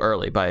yeah, still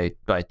early by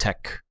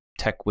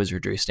tech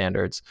wizardry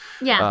standards.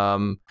 Yeah.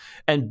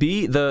 And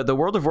B, the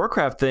World of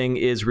Warcraft thing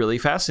is really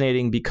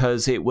fascinating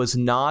because it was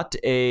not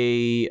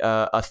a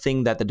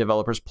thing that the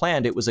developers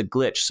planned. It was a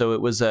glitch. So it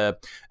was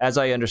as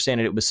I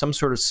understand it was some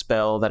sort of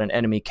spell that an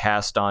enemy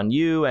cast on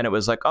you, and it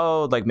was like,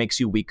 makes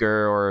you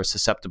weaker or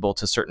susceptible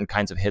to certain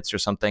kinds of hits or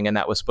something, and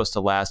that was supposed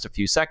to last a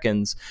few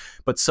seconds.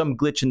 But some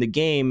glitch in the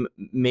game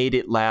made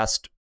it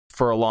last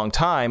for a long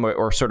time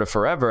or sort of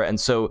forever, and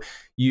so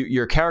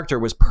your character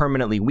was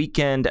permanently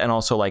weakened, and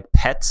also like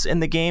pets in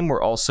the game were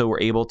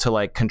able to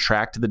like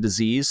contract the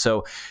disease.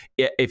 So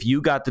if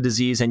you got the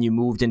disease and you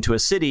moved into a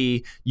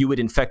city, you would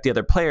infect the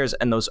other players,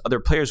 and those other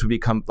players would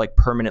become like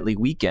permanently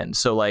weakened.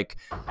 So like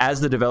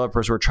as the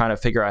developers were trying to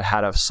figure out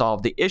how to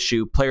solve the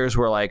issue, players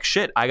were like,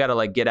 shit, I gotta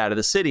like get out of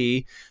the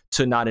city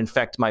to not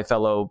infect my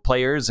fellow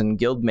players and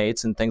guild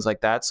mates and things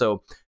like that.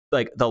 So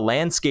like the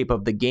landscape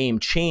of the game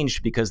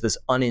changed because this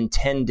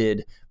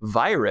unintended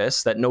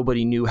virus that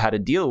nobody knew how to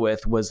deal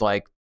with was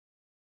like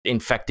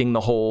infecting the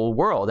whole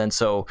world. And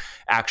so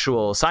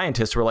actual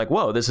scientists were like,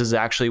 whoa, this is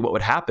actually what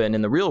would happen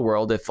in the real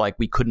world if like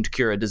we couldn't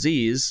cure a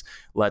disease.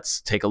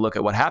 Let's take a look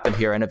at what happened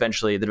here. And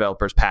eventually the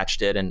developers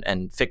patched it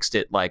and fixed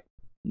it like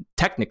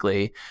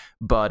technically,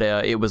 but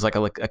it was like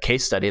a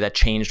case study that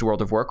changed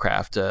World of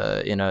Warcraft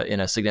in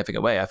a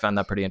significant way. I found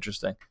that pretty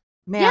interesting.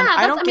 Man,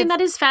 that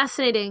is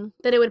fascinating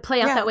that it would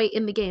play out that way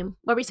in the game.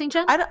 What were you saying,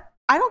 Jen? I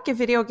don't give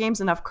video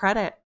games enough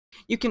credit.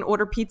 You can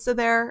order pizza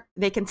there.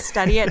 They can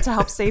study it to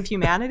help save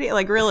humanity.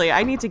 Like, really,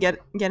 I need to get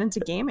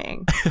into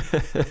gaming.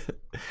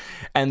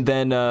 And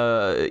then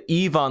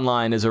EVE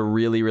Online is a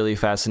really, really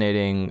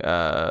fascinating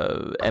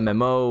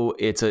MMO.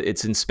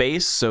 It's in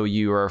space, so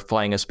you are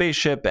flying a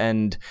spaceship,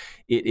 and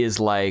it is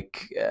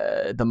like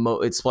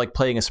it's like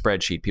playing a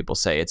spreadsheet. People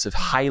say it's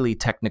highly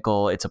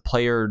technical. It's a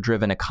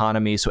player-driven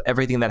economy, so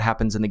everything that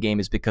happens in the game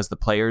is because the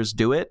players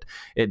do it.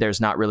 There's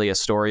not really a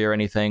story or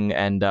anything,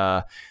 and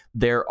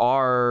there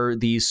are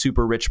these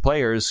super rich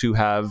players who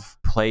have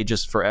played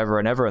just forever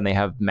and ever, and they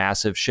have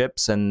massive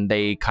ships, and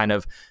they kind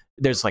of.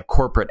 There's like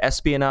corporate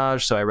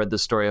espionage. So I read the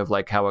story of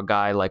like how a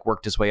guy like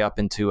worked his way up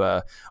into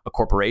a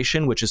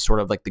corporation, which is sort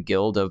of like the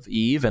guild of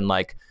EVE, and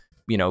like,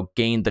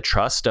 gained the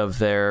trust of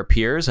their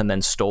peers and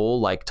then stole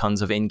like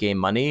tons of in-game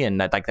money. And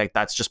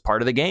that's just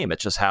part of the game.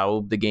 It's just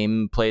how the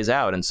game plays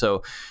out. And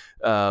so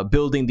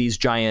building these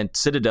giant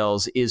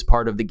citadels is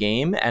part of the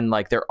game. And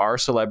like there are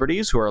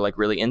celebrities who are like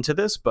really into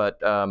this, but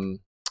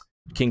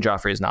King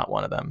Joffrey is not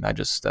one of them. I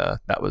just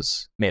that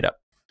was made up.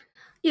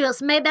 You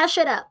just made that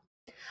shit up.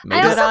 Made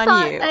I it also on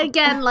thought, you.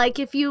 again, like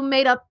if you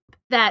made up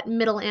that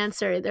middle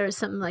answer, there was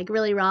something like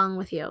really wrong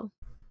with you.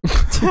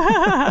 So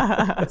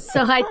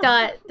I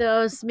thought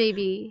those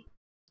maybe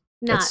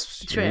not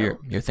true.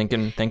 You're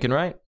thinking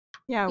right.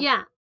 Yeah.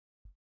 Yeah.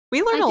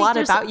 We learned I a think lot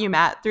there's about you,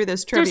 Matt, through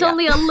this trivia. There's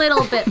only a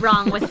little bit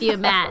wrong with you,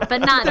 Matt,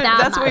 but not that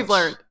That's much. what we've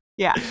learned.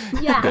 Yeah.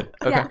 Yeah. Good.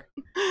 Okay. Yeah.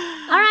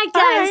 All right,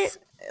 guys.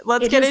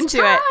 Let's It get is into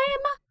time. it.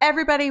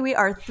 Everybody, we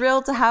are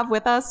thrilled to have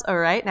with us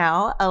right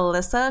now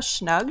Alyssa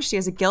Schnug. She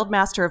is a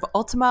Guildmaster of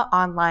Ultima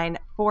Online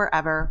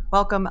forever.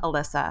 Welcome,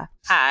 Alyssa.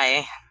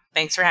 Hi.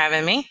 Thanks for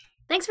having me.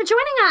 Thanks for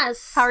joining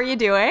us. How are you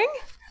doing?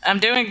 I'm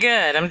doing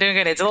good.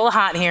 It's a little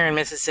hot here in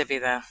Mississippi,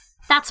 though.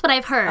 That's what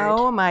I've heard.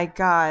 Oh my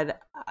God.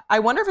 I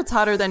wonder if it's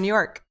hotter than New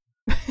York.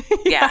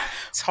 Yeah,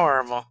 it's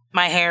horrible.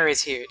 My hair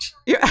is huge.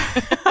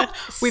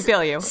 We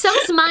feel you.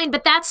 So's mine,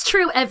 but that's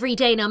true every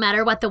day, no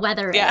matter what the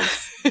weather Yeah.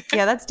 is.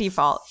 Yeah, that's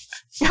default.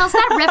 How's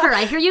that river?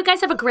 I hear you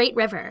guys have a great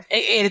river.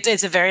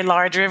 It's a very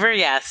large river,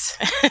 yes.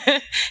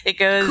 It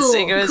goes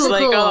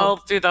Cool. all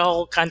through the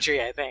whole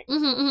country, I think.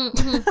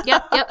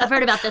 Yep, I've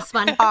heard about this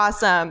one.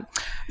 Awesome.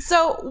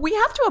 So we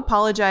have to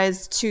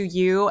apologize to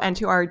you and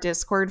to our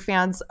Discord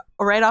fans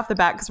right off the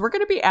bat because we're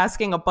going to be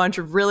asking a bunch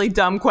of really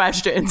dumb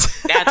questions.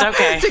 That's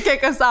okay. To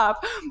kick us off.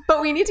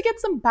 But we need to get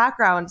some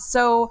background.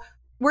 So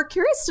we're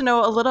curious to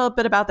know a little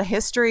bit about the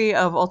history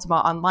of Ultima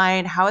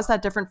Online. How is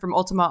that different from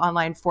Ultima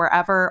Online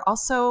Forever?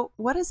 Also,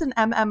 what is an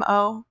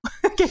MMO?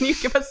 Can you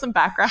give us some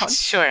background?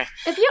 Sure.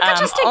 If you could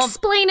just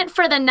explain it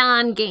for the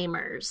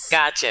non-gamers.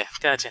 Gotcha.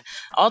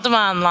 Ultima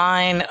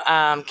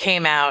Online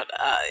came out,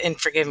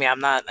 and forgive me, I'm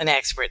not an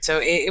expert.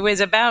 So it was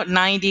about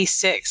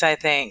 96, I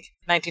think,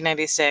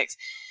 1996.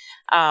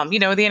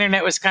 The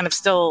internet was kind of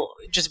still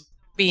just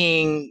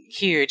being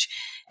huge.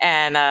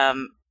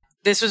 And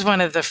this was one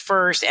of the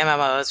first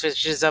MMOs,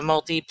 which is a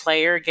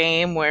multiplayer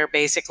game where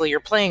basically you're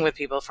playing with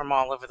people from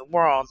all over the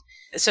world.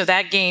 So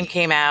that game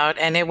came out,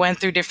 and it went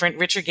through different.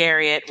 Richard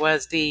Garriott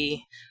was the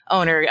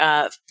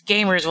owner.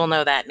 Gamers will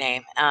know that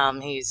name.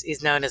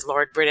 He's known as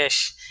Lord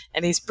British,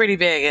 and he's pretty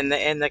big in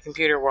the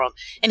computer world.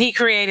 And he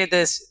created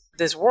this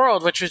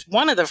world, which was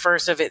one of the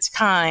first of its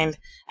kind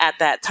at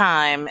that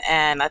time,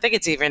 and I think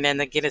it's even in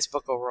the Guinness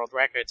Book of World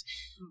Records.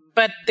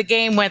 But the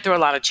game went through a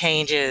lot of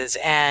changes,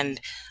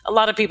 and a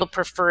lot of people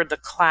preferred the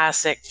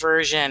classic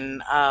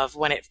version of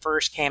when it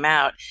first came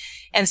out.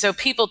 And so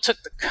people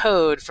took the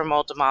code from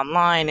Ultima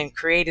Online and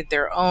created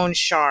their own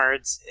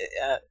shards,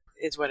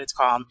 is what it's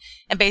called,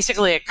 and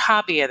basically a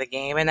copy of the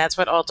game, and that's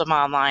what Ultima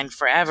Online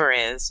Forever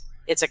is.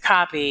 It's a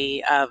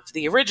copy of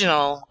the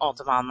original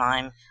Ultima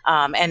Online,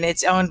 and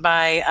it's owned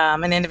by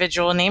an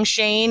individual named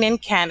Shane in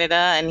Canada,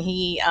 and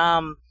he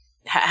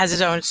has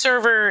his own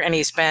server, and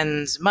he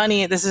spends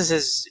money. This is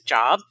his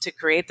job, to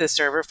create this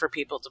server for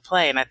people to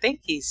play, and I think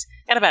he's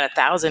got about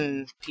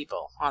 1,000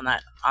 people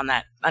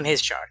on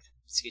his chart.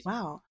 Excuse me.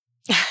 Wow.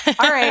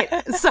 All right.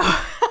 So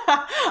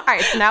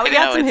now we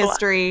got some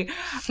history.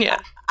 Yeah.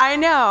 I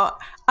know.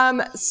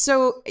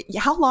 So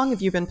how long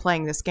have you been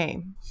playing this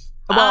game?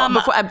 Well,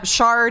 before,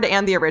 Shard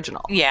and the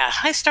original. Yeah,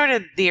 I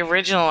started the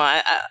original.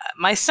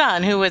 My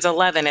son, who was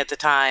 11 at the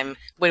time,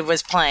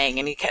 was playing,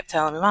 and he kept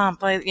telling me, "Mom,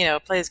 play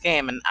this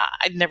game." And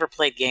I'd never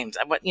played games.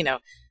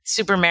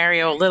 Super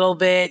Mario a little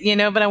bit,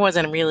 but I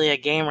wasn't really a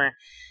gamer.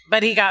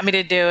 But he got me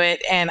to do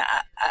it, and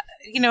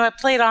I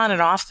played on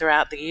and off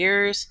throughout the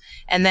years,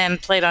 and then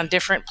played on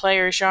different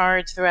player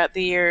shards throughout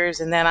the years,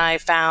 and then I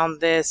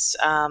found this.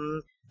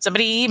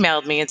 Somebody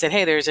emailed me and said,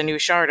 "Hey, there's a new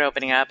shard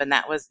opening up," and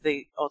that was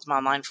the Ultima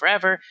Online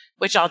Forever,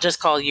 which I'll just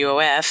call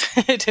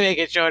UOF to make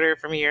it shorter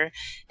from here.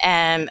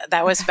 And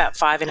that was about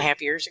 5.5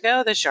 years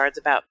ago. The shard's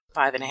about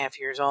 5.5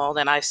 years old,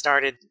 and I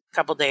started a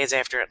couple days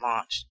after it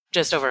launched,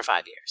 just over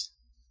 5 years.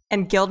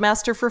 And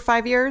Guildmaster for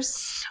 5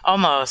 years?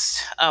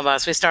 Almost.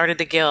 We started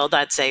the guild,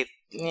 I'd say,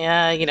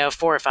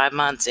 4 or 5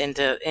 months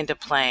into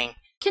playing.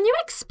 Can you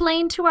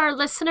explain to our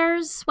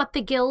listeners what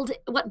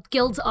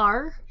guilds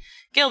are?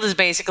 Guild is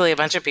basically a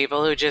bunch of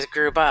people who just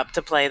group up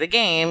to play the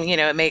game.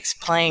 It makes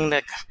playing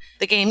the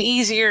game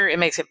easier. It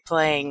makes it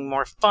playing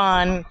more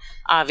fun.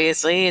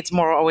 Obviously, it's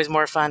always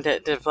more fun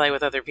to play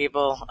with other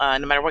people,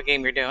 no matter what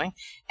game you're doing.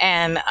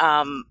 And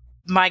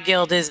my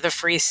guild is the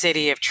Free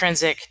City of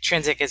Trinsic.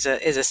 Trinsic is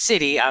a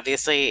city,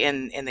 obviously,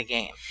 in the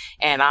game,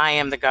 and I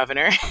am the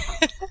governor.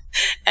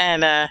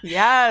 And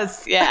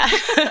yes, yeah,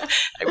 I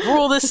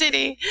rule the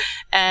city.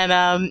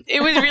 And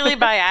it was really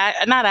by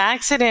not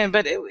accident,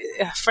 but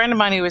a friend of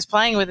mine who was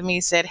playing with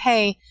me said,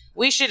 "Hey,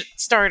 we should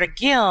start a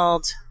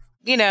guild,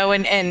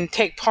 and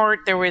take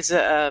part." There was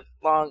a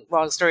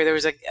long story. There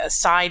was a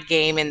side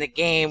game in the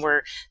game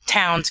where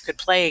towns could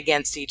play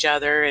against each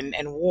other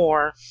and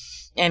war.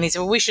 And he said,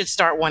 "Well, we should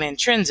start one in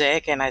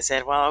Trinsic." And I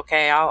said, "Well,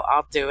 okay,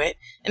 I'll do it."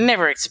 And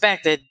never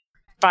expected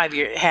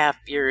 5.5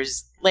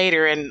 years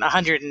later and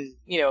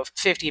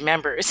 150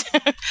 members.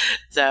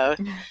 So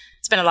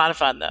it's been a lot of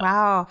fun, though.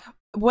 Wow.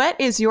 What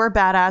is your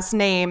badass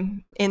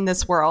name in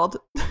this world?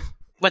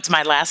 What's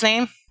my last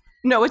name?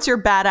 No, what's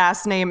your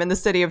badass name in the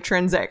city of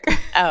Trinsic?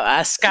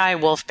 Oh, Sky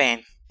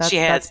Wolfbane.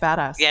 That's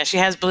badass. Yeah, she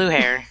has blue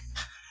hair.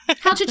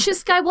 How'd you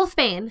choose Sky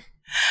Wolfbane?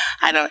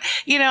 I don't,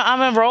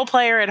 I'm a role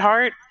player at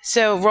heart.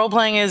 So role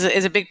playing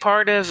is a big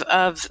part of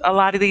a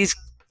lot of these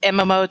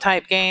MMO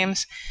type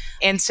games.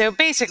 And so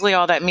basically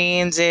all that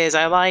means is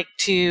I like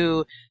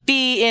to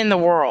be in the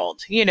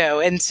world,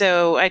 and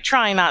so I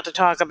try not to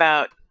talk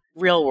about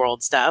real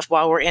world stuff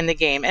while we're in the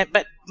game.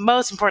 But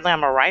most importantly,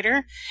 I'm a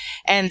writer.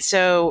 And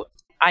so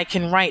I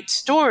can write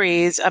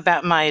stories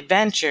about my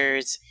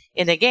adventures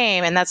in the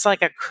game. And that's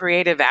like a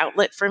creative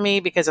outlet for me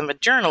because I'm a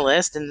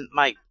journalist and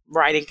my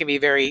writing can be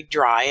very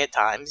dry at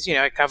times.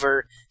 I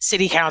cover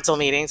city council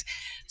meetings.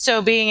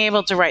 So being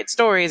able to write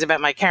stories about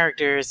my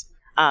characters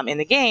in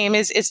the game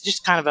is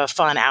just kind of a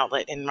fun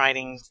outlet in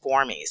writing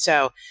for me.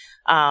 So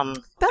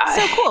that's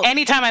so cool.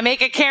 Anytime I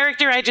make a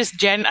character,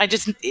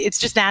 it's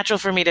just natural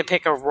for me to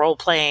pick a role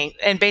playing,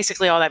 and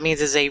basically all that means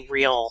is a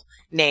real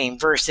name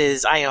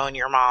versus I own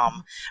your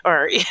mom,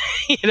 or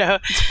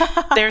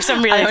there's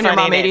some really I own funny your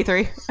mom names.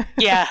 83.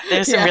 Yeah,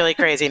 there's some really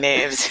crazy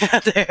names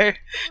out there.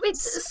 Wait,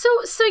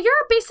 so you're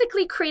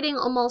basically creating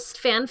almost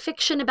fan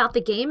fiction about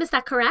the game, is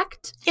that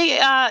correct?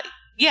 Yeah,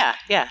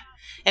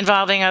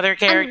 involving other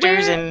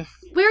characters and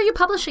where are you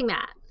publishing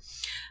that?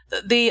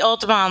 The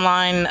Ultima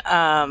Online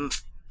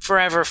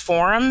Forever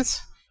forums,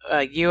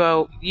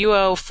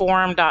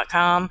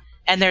 uoforum.com,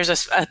 and there's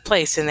a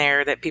place in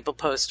there that people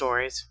post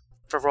stories.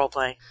 role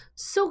playing.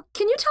 So,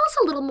 can you tell us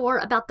a little more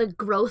about the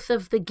growth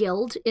of the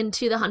guild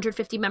into the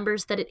 150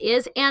 members that it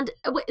is? And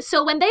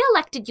so, when they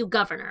elected you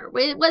governor,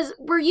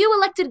 were you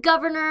elected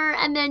governor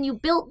and then you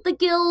built the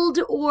guild,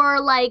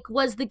 or like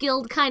was the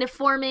guild kind of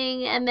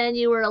forming and then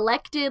you were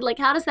elected? Like,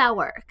 how does that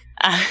work?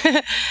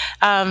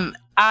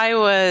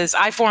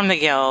 I formed the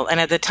guild, and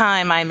at the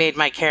time I made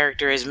my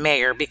character as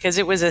mayor because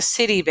it was a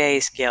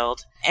city-based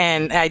guild,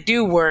 and I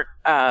do work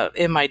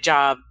in my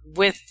job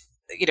with,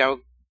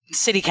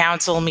 city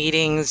council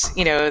meetings,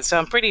 so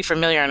I'm pretty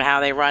familiar on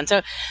how they run.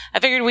 So I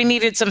figured we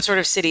needed some sort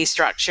of city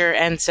structure,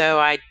 and so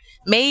I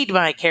made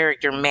my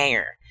character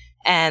mayor.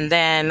 And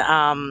then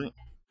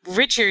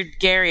Richard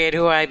Garriott,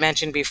 who I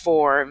mentioned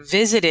before,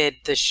 visited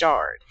the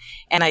Shard.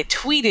 And I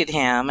tweeted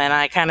him, and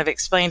I kind of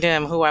explained to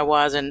him who I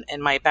was and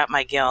about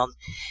my guild.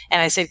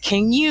 And I said,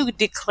 can you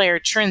declare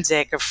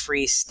Trinsic a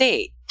free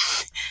state?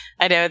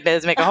 I know it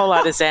doesn't make a whole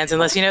lot of sense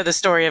unless you know the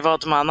story of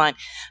Ultima Online.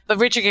 But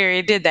Richard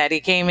Garriott did that. He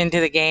came into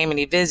the game and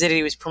he visited.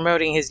 He was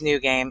promoting his new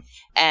game.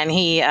 And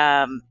he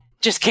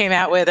just came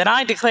out with, and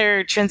I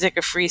declare Trinsic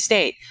a free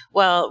state.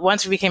 Well,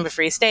 once we became a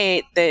free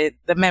state, the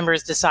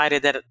members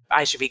decided that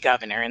I should be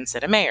governor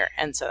instead of mayor.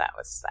 And so that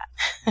was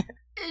that.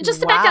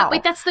 Just to back up,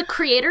 wait, that's the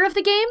creator of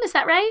the game, is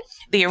that right?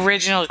 The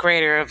original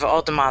creator of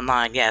Ultima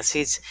Online, yes.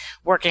 He's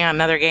working on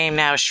another game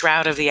now,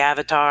 Shroud of the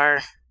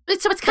Avatar.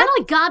 So it's kind of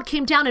like God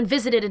came down and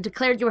visited and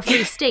declared you a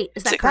free state.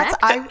 Is that correct?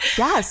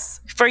 Yes.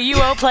 For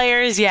UO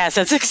players, yes,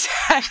 that's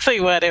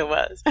exactly what it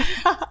was.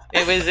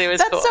 It was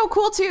That's cool. so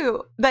cool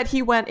too that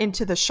he went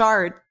into the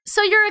Shard.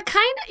 So you're a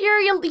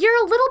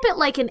little bit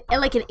like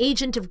an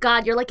agent of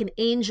God. You're like an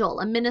angel,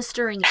 a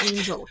ministering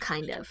angel,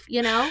 kind of,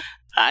 It's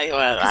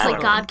like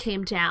God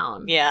came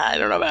down. Yeah, I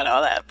don't know about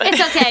all that, but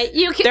it's okay.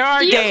 There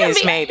are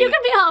days, maybe you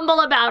can be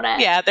humble about it.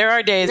 Yeah, there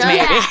are days, maybe.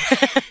 Yeah.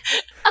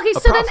 Okay,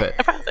 so prophet.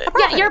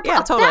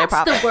 then, totally a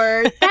prophet. the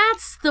word.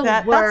 That's the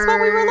word. That's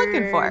what we were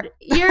looking for.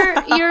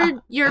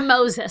 You're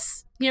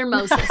Moses. You're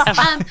Moses.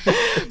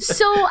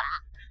 So,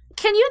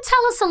 can you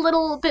tell us a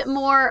little bit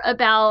more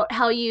about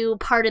how you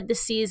parted the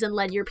seas and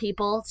led your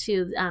people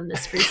to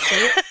this free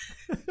state?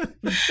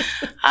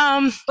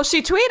 Well,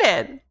 she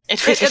tweeted.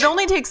 It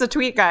only takes a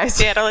tweet,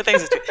 guys. Yeah, it only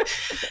takes a tweet.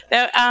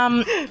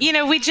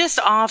 We just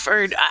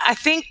offered, I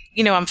think,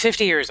 I'm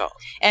 50 years old.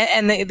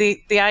 And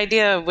the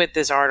idea with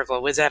this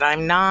article was that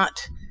I'm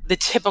not the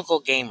typical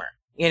gamer,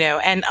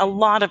 and a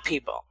lot of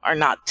people are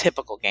not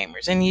typical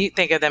gamers. And you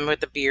think of them with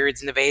the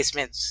beards and the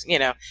basements,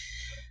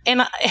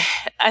 And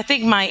I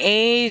think my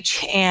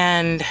age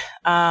and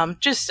I've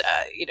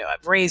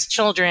raised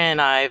children.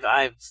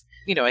 I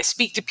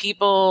speak to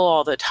people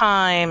all the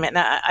time, and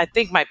I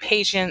think my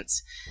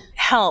patience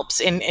helps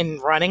in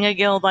running a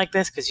guild like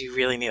this because you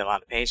really need a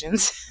lot of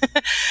patience.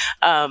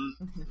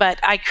 But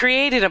I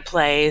created a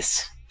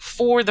place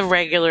for the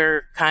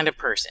regular kind of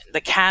person,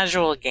 the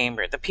casual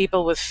gamer, the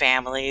people with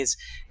families.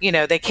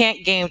 They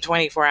can't game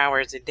 24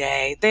 hours a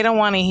day. They don't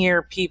want to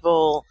hear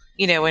people,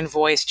 in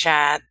voice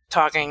chat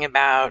talking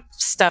about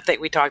stuff that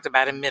we talked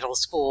about in middle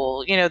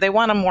school. They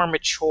want a more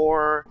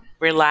mature,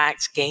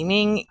 relaxed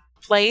gaming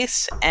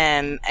place,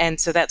 and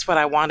so that's what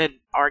I wanted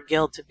our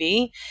guild to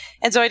be.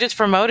 And so I just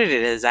promoted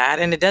it as that,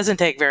 and it doesn't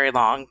take very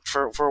long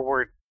for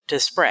word to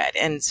spread.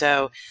 And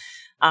so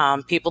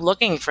people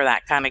looking for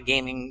that kind of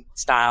gaming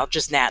style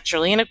just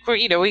naturally, and of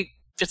course, we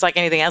just like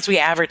anything else, we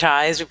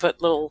advertise. We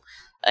put little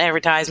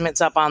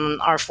advertisements up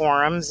on our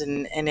forums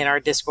and in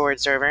our Discord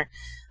server.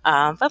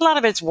 But a lot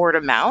of it's word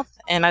of mouth,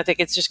 and I think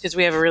it's just because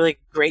we have a really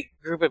great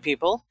group of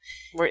people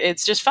where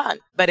it's just fun.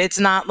 But it's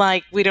not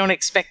like we don't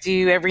expect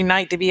you every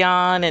night to be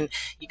on, and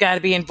you got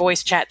to be in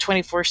voice chat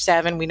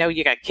 24/7. We know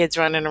you got kids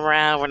running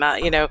around. We're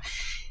not,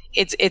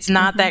 it's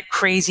not that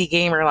crazy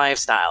gamer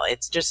lifestyle.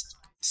 It's just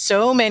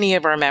so many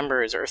of our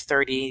members are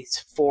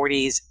 30s,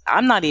 40s.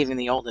 I'm not even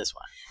the oldest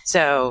one.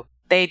 So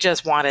they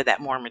just wanted that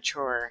more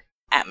mature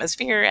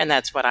atmosphere, and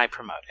that's what I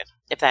promoted,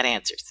 if that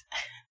answers.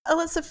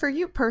 Alyssa, for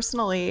you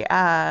personally,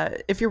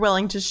 if you're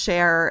willing to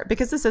share,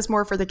 because this is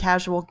more for the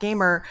casual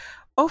gamer,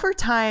 over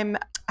time,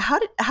 how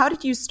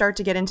did you start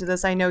to get into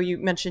this? I know you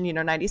mentioned,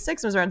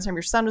 96 was around the time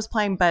your son was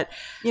playing, but,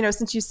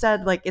 since you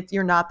said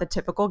you're not the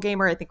typical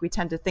gamer, I think we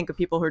tend to think of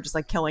people who are just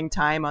like killing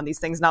time on these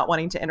things, not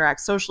wanting to interact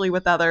socially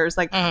with others.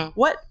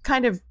 What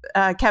kind of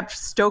kept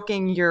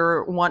stoking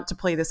your want to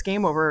play this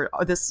game over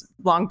this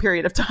long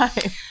period of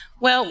time?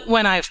 Well,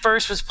 when I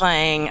first was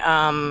playing,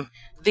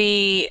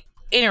 the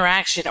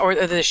interaction or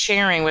the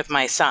sharing with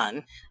my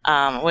son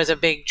was a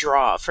big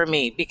draw for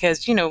me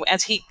because,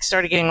 as he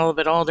started getting a little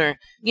bit older,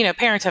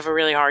 parents have a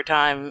really hard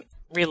time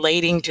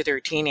relating to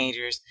their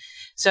teenagers.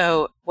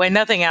 So when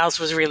nothing else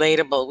was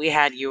relatable, we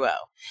had UO.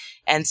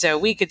 And so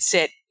we could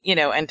sit,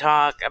 and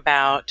talk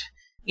about,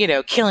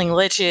 killing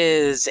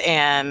liches,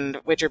 and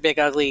which are big,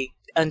 ugly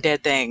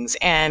undead things,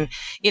 and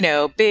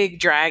big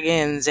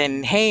dragons,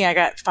 and hey, I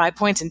got 5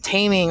 points in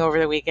taming over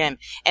the weekend.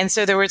 And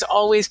so there was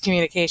always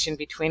communication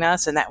between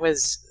us, and that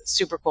was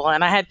super cool.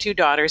 And I had 2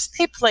 daughters.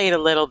 They played a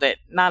little bit,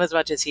 not as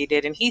much as he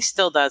did, and he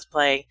still does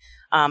play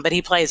But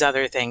he plays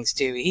other things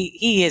too.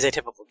 He is a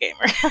typical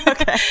gamer.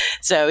 Okay.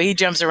 So he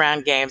jumps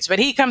around games, but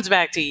he comes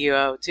back to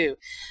UO too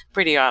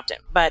pretty often.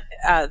 But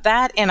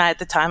that, and at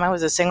the time I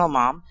was a single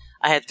mom.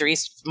 I had 3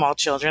 small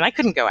children. I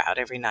couldn't go out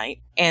every night.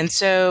 And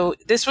so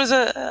this was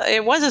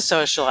it was a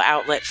social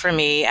outlet for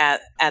me at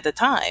the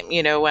time,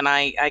 when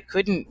I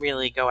couldn't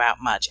really go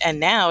out much. And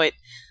now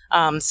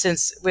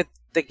since with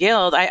the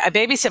Guild, I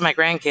babysit my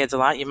grandkids a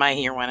lot. You might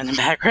hear one in the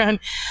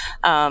background.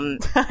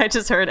 I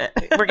just heard it.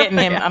 We're getting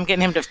him. I'm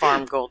getting him to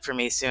farm gold for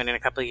me soon in a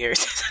couple of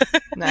years.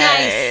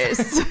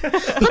 Nice.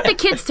 Put the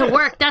kids to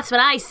work. That's what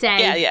I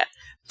say. Yeah.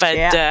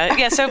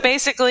 But so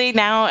basically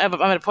now I'm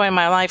at a point in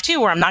my life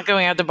too where I'm not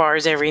going out to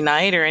bars every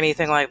night or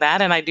anything like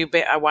that. And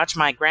I watch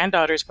my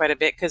granddaughters quite a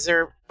bit because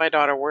my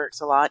daughter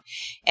works a lot.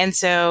 And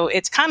so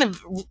it's kind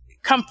of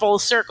come full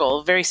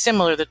circle, very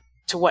similar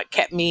to what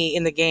kept me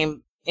in the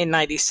game in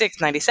 96,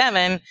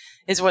 97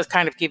 is what's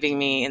kind of keeping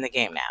me in the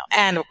game now.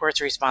 And of course,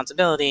 the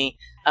responsibility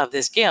of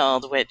this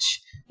guild,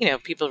 which,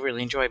 people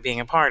really enjoy being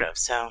a part of.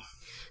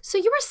 So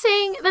you were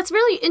saying that's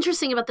really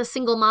interesting about the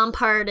single mom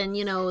part and,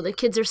 the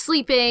kids are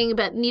sleeping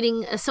but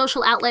needing a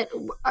social outlet.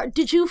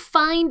 Did you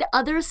find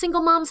other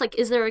single moms? Like,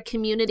 is there a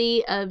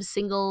community of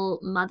single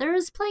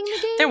mothers playing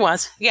the game? There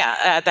was, yeah,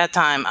 at that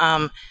time.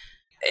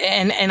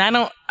 And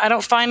I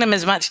don't find them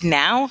as much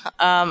now,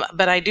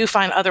 but I do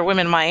find other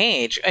women my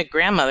age,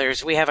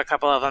 grandmothers. We have a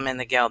couple of them in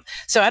the guild.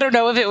 So I don't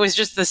know if it was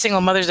just the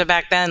single mothers of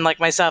back then, like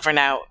myself, are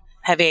now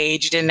have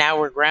aged and now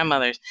we're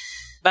grandmothers.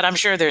 But I'm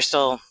sure they're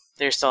still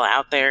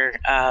out there.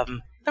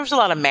 There was a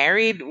lot of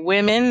married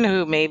women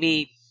who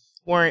maybe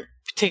weren't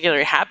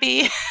particularly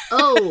happy.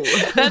 Oh.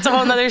 That's a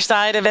whole nother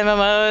side of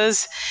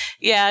MMOs.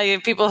 Yeah,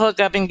 people hook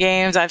up in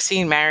games. I've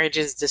seen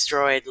marriages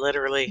destroyed,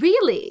 literally.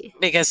 Really?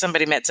 Because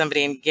somebody met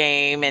somebody in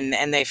game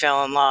and they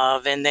fell in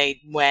love and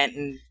they went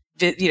and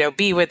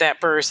be with that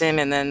person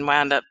and then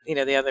wound up,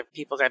 the other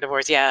people got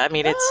divorced. Yeah, I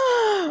mean, it's...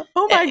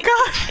 Oh my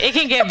God. It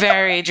can get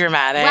very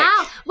dramatic.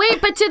 Wow.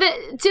 Wait, but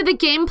do the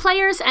game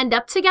players end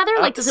up together?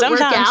 Like, does it work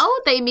Sometimes. out?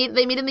 They meet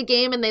in the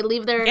game and they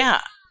leave their...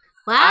 Yeah.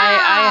 Wow.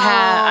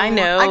 I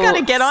know. I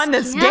gotta get on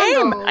this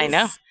game.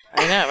 Scandals.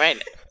 I know,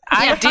 right?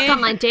 Yeah, fuck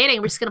online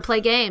dating. We're just gonna play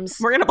games.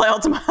 We're gonna play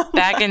Ultima.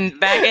 Back in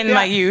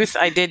my youth,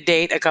 I did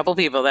date a couple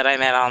people that I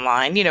met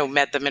online.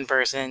 Met them in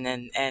person,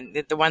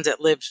 and the ones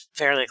that lived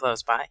fairly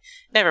close by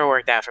never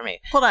worked out for me.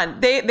 Hold on,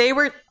 they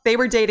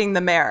were dating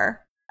the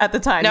mayor at the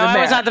time. No, the I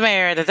mayor. was not the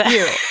mayor at the time.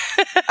 You.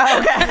 Oh,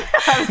 okay.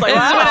 I was like,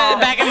 This is wow.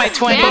 back in my 20s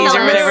or Scandalous.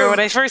 whatever when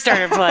I first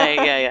started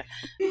playing. Yeah.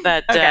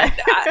 But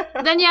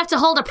Then you have to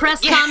hold a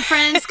press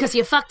conference because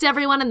you fucked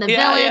everyone in the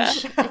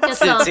village. It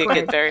gets it awkward.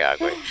 gets very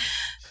awkward.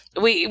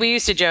 We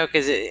used to joke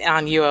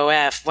on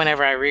UOF,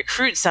 whenever I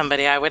recruit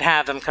somebody, I would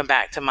have them come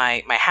back to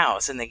my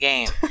house in the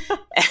game.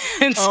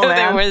 And so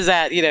there was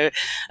that,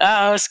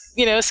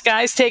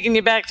 Sky's taking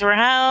you back to her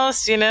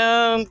house,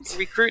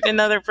 recruiting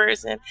another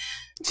person.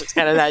 It's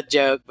kind of that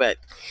joke, but...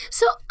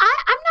 So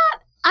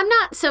I'm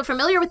not so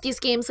familiar with these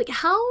games. Like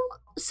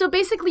so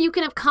basically you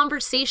can have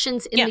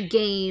conversations in the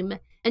game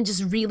and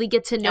just really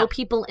get to know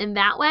people in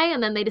that way,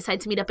 and then they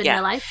decide to meet up in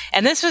real life.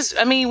 And this was,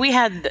 we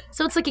had...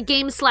 So it's like a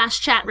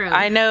game/chat room.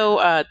 I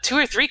know 2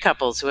 or 3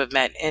 couples who have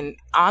met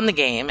on the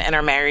game and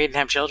are married and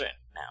have children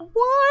now.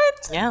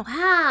 What? Yeah.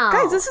 Wow.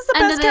 Guys, this is the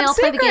and best do they kept all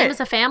play the secret. game as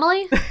a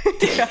family?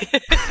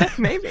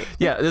 Maybe.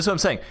 Yeah, that's what I'm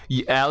saying.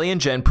 Allie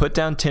and Jen put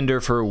down Tinder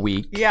for a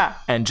week. Yeah.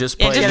 And just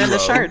play just get in the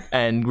Rogue shard.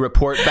 and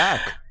report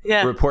back.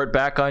 Yeah. Report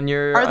back on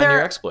your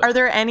exploit. Are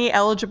there any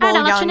eligible I'll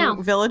let you young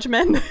know. village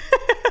men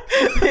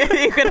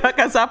you could hook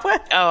us up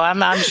with? Oh,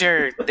 I'm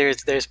sure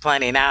there's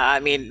plenty now.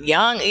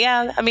 Young,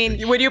 yeah.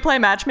 Would you play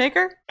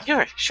matchmaker?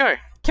 Sure.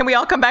 Can we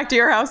all come back to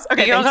your house?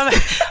 Okay, You'll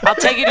thanks. come- I'll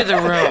take you to the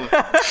room.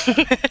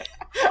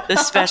 The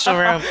special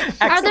room.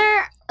 Are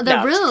there the No,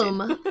 I'm just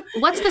room?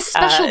 What's the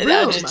special room?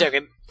 I'm just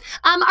joking.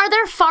 Are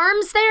there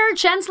farms there?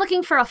 Jen's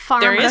looking for a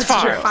farm. There is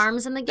Are there farms.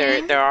 farms in the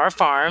game? There are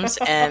farms,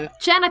 and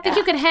Jen, I think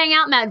you could hang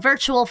out in that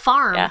virtual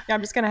farm. Yeah. Yeah,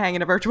 I'm just gonna hang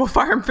in a virtual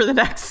farm for the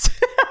next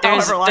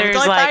there's however long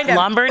until I like find him.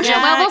 lumberjacks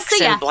Yeah, well, we'll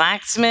see ya. and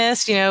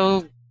blacksmiths. Big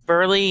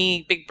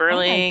burly Oh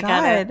my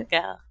kind God. of.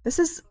 Yeah. This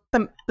is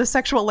the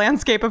sexual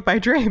landscape of my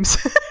dreams.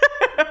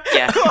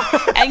 Yeah.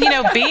 And,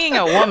 being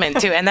a woman,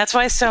 too. And that's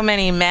why so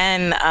many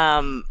men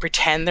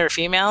pretend they're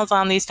females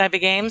on these type of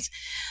games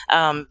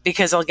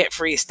because they'll get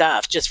free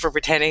stuff just for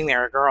pretending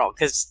they're a girl.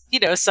 Because,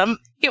 some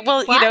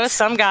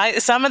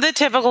guys, some of the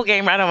typical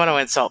gamer, I don't want to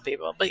insult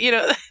people, but,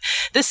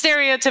 the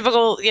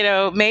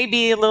stereotypical, may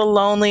be a little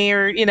lonely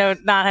or,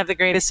 not have the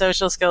greatest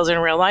social skills in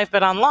real life,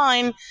 but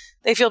online,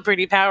 they feel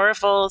pretty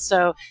powerful.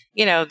 So,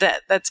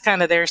 that's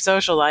kind of their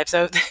social life.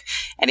 So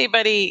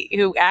anybody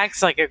who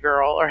acts like a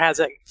girl or has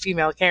a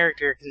female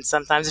character can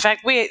sometimes, in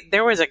fact,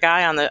 there was a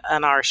guy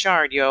on our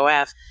shard,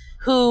 UOF,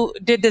 who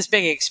did this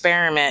big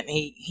experiment.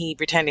 He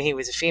pretended he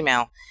was a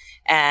female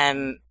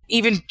and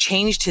even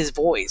changed his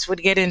voice,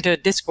 would get into a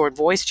Discord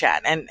voice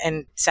chat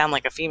and sound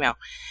like a female,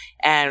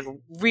 and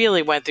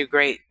really went through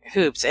great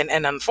hoops.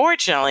 And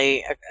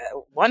unfortunately,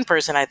 one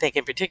person I think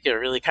in particular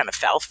really kind of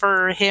fell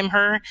for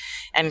her,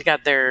 and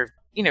got their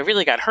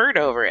really got hurt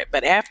over it.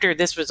 But after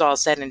this was all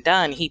said and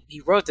done,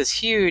 he wrote this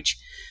huge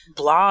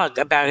blog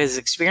about his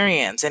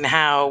experience and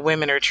how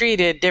women are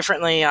treated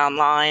differently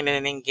online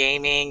and in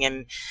gaming,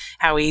 and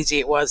how easy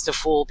it was to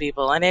fool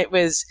people. And it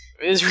was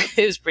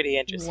pretty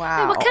interesting.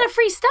 Wow. Hey, what kind of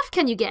free stuff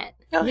can you get?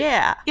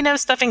 Yeah.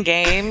 Stuff in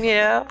game,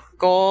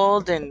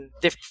 gold and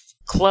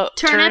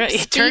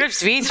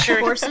turnips, beets, sure,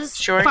 horses,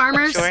 sure,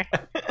 farmers. Sure.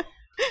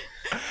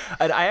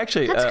 And I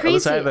actually, That's Alyssa,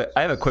 crazy.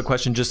 I have a quick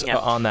question just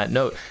on that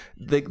note.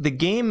 The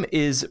game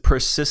is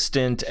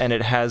persistent and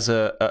it has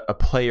a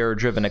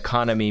player-driven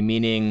economy,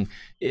 meaning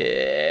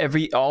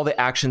all the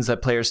actions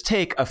that players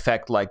take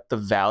affect like the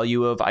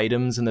value of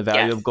items and the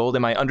value of gold.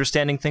 Am I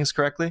understanding things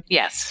correctly?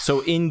 Yes.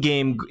 So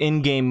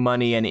in-game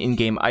money and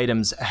in-game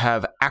items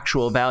have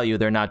actual value.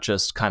 They're not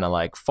just kind of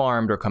like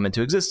farmed or come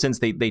into existence.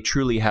 They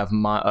truly have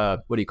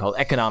economic value.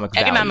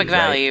 Economic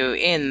value,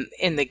 right?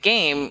 in the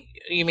game.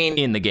 You mean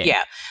in the game?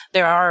 Yeah,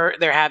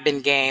 there have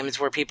been games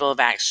where people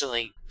have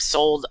actually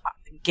sold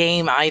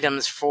game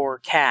items for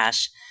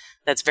cash.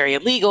 That's very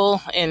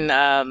illegal.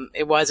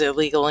 It was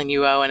illegal in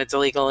UO, and it's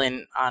illegal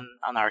on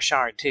our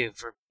shard too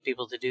for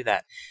people to do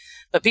that.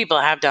 But people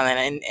have done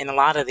it in a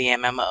lot of the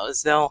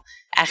MMOs. They'll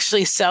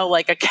actually sell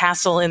like a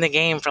castle in the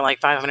game for like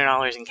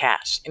 $500 in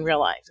cash in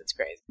real life. It's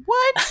crazy.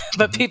 What?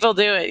 But people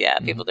do it. Yeah,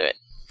 people do it.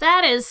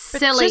 That is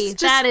silly.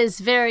 That is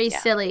very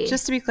silly.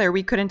 Just to be clear,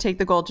 we couldn't take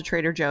the gold to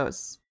Trader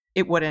Joe's.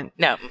 It wouldn't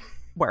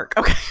work.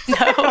 Okay.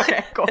 No.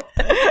 Okay, cool.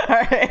 All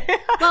right.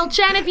 Well,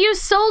 Jen, if you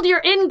sold your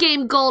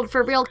in-game gold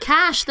for real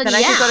cash, then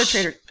I could go to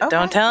Trader. Okay.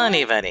 Don't tell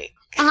anybody.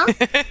 Uh-huh.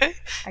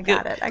 I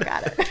got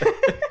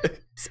it.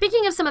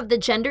 Speaking of some of the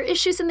gender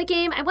issues in the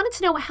game, I wanted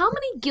to know how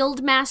many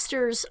guild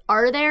masters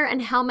are there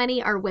and how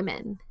many are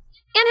women?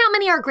 And how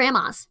many are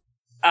grandmas?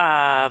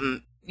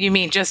 You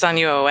mean just on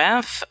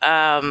UOF?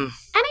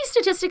 Any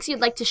statistics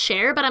you'd like to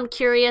share, but I'm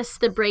curious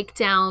the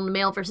breakdown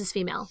male versus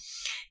female.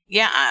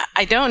 Yeah,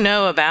 I don't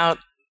know about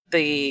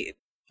the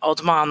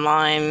Ultima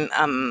Online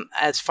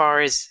as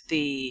far as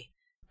the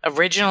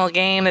original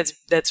game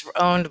that's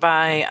owned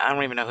by, I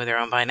don't even know who they're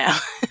owned by now.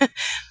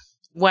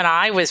 When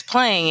I was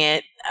playing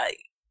it,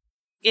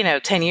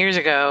 10 years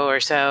ago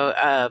or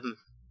so,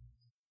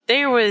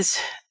 there was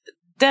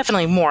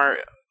definitely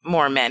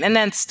more men, and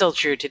that's still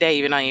true today,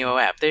 even on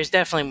UOF. There's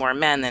definitely more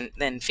men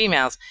than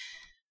females.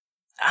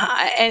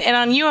 And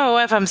on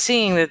UOF, I'm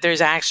seeing that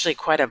there's actually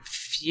quite a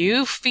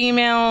few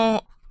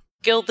female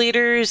guild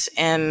leaders,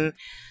 and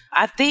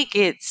I think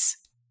it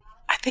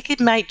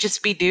might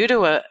just be due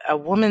to a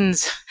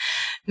woman's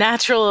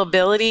natural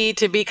ability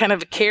to be kind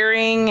of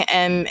caring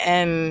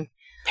and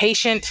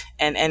patient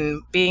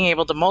and being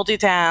able to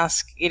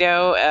multitask,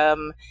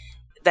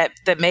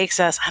 that makes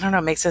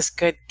us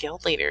good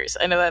guild leaders.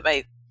 I know that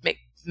might make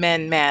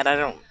men mad. I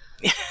don't.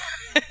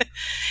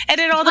 And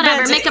it all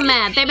depends. Whatever, make them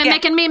mad. They've been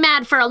making me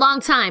mad for a long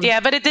time.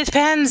 Yeah, but it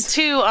depends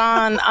too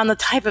on the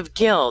type of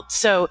guild.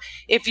 So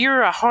if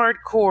you're a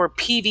hardcore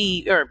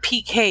PV or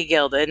PK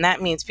guild, and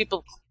that means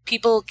people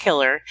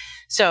killer,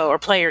 or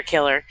player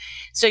killer.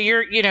 So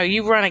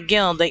you run a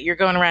guild that you're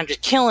going around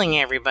just killing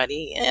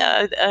everybody.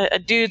 A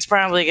dude's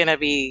probably going to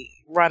be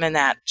running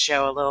that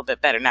show a little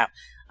bit better. Now,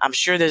 I'm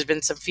sure there's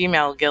been some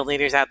female guild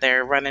leaders out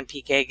there running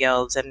PK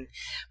guilds,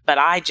 but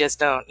I just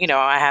don't,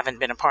 I haven't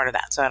been a part of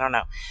that, so I don't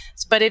know.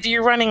 But if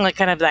you're running like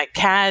kind of that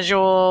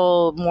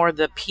casual, more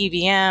the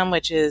PVM,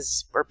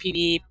 or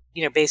PV,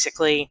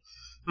 basically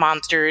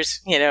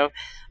monsters,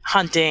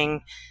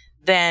 hunting,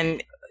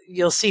 then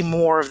you'll see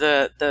more of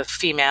the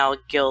female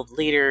guild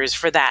leaders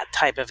for that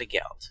type of a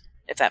guild,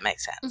 if that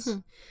makes sense. Mm-hmm.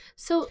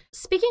 So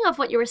speaking of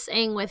what you were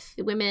saying with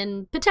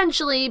women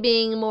potentially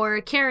being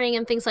more caring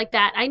and things like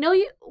that, I know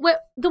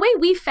the way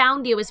we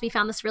found you is we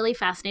found this really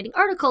fascinating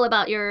article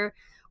about your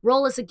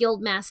role as a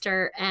guild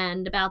master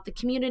and about the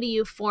community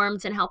you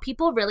formed and how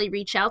people really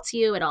reach out to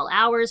you at all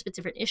hours with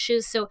different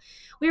issues. So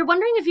we were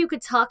wondering if you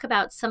could talk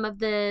about some of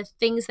the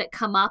things that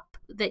come up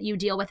that you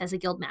deal with as a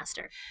guild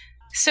master.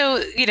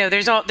 So,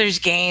 there's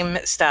game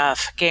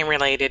stuff, game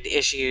related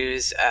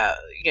issues.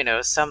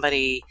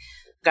 Somebody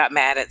got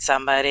mad at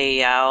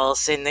somebody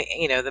else and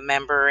the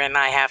member, and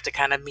I have to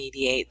kind of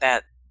mediate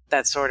that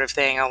sort of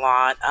thing a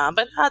lot,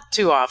 but not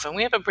too often.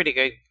 We have a pretty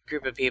good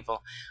group of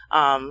people. We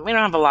don't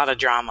have a lot of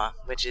drama,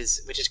 which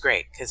is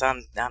great because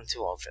I'm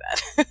too old for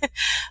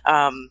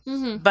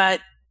that.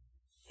 But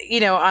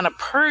on a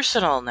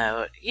personal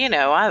note,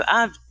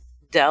 I've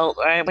dealt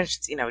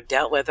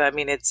with. I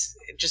mean, it's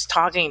just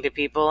talking to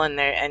people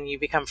and you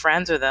become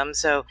friends with them.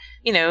 So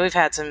I've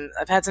had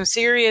some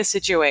serious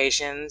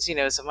situations.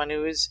 Someone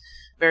who was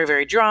very,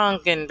 very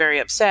drunk and very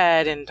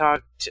upset and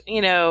talked,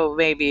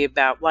 maybe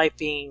about life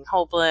being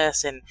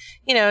hopeless. And,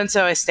 and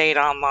so I stayed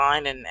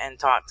online and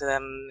talked to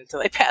them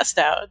until they passed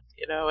out,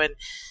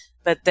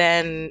 but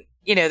then,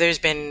 there's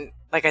been,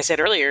 like I said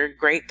earlier,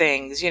 great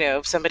things,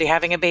 somebody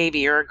having a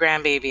baby or a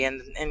grandbaby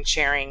and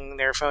sharing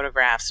their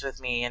photographs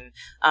with me. And,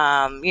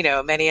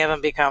 many of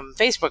them become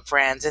Facebook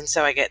friends. And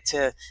so I get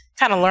to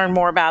kind of learn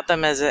more about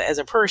them as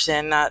a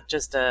person, not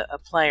just a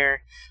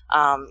player.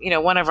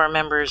 One of our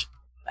members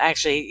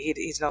actually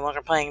he's no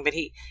longer playing, but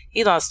he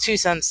lost 2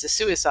 sons to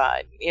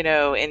suicide,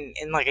 in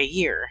like a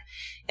year.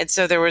 And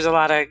so there was a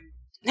lot of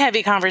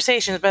heavy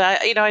conversations, but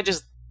I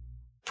just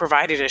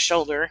provided a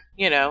shoulder,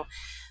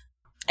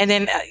 And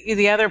then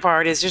the other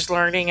part is just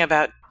learning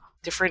about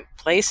different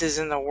places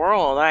in the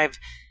world.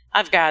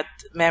 I've got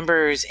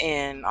members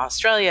in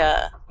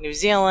Australia, New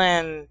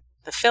Zealand,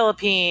 the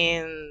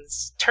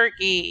Philippines,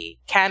 Turkey,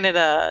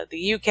 Canada,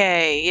 the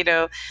UK,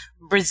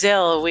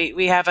 Brazil.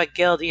 We have a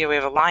guild, we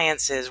have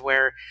alliances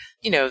where,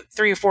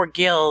 3 or 4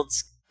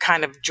 guilds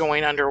kind of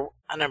join under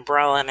an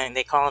umbrella, and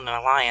they call it an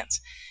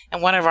alliance.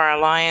 And one of our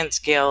alliance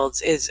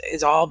guilds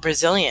is all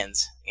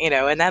Brazilians,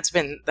 and that's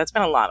been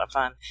a lot of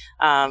fun.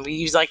 We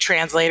use like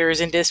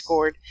translators in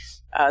Discord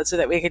so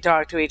that we could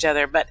talk to each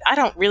other. But I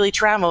don't really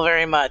travel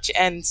very much,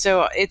 and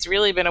so it's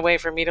really been a way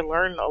for me to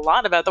learn a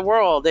lot about the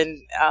world,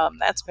 and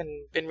that's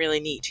been really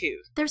neat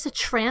too. There's a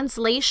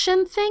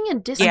translation thing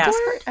in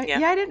Discord?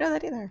 Yeah, I didn't know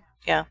that either.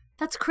 Yeah.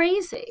 That's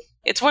crazy.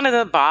 It's one of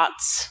the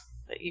bots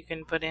that you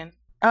can put in.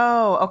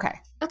 Oh, okay.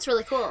 That's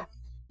really cool.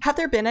 Have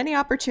there been any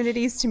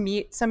opportunities to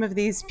meet some of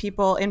these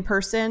people in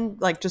person,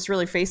 like just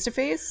really face to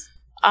face?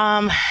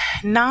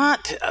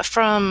 Not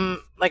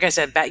from, like I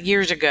said, back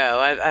years ago.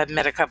 I've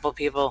met a couple of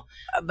people,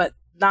 but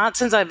not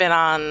since I've been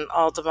on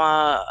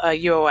Ultima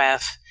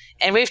UOF.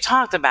 And we've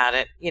talked about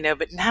it,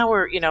 but now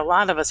we're, a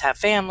lot of us have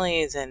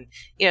families, and,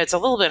 it's a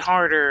little bit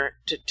harder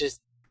to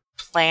just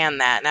plan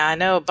that. Now, I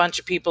know a bunch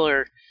of people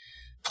are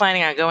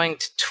planning on going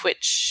to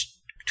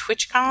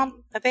TwitchCon,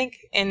 I think,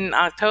 in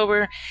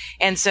October,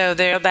 and so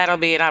that'll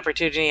be an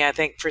opportunity, I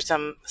think, for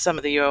some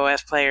of the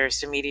UOF players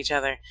to meet each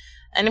other.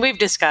 And we've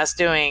discussed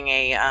doing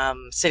a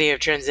City of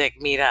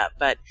Trinzic meetup,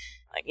 but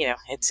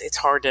it's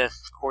hard to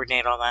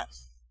coordinate all that.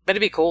 But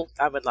it'd be cool.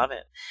 I would love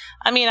it.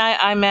 I mean,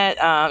 I met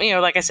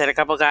like I said, a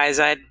couple guys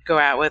I'd go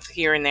out with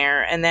here and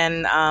there, and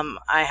then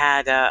I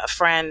had a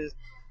friend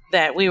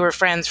that we were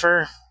friends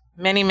for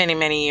many, many,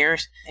 many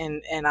years,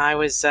 and I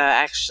was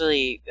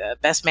actually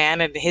best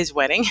man at his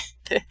wedding.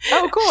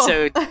 Oh, cool.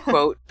 So,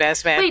 quote,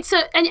 best man. Wait,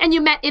 so and you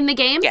met in the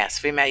game?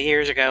 Yes, we met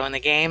years ago in the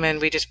game, and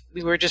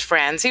we were just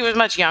friends. He was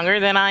much younger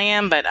than I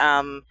am, but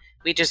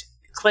we just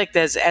clicked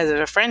as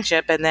a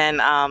friendship, and then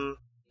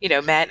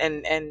met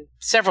and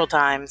several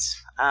times,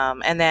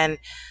 and then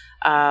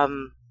I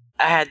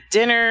had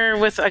dinner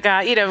with a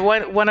guy.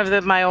 One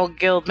of my old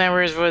guild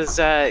members was.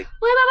 Wait!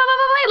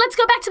 Let's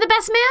go back to the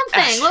best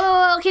man thing.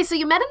 Whoa. Okay, so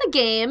you met in the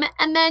game,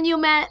 and then you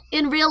met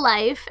in real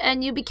life,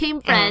 and you became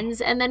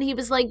friends, and then he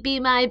was like, "Be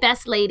my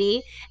best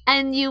lady,"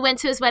 and you went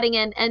to his wedding,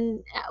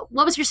 and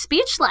what was your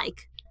speech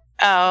like?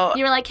 Oh,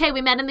 you were like, "Hey,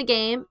 we met in the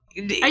game.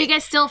 Are you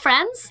guys still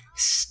friends?"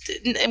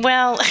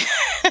 Well,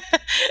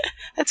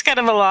 that's kind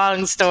of a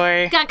long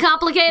story. Got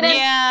complicated?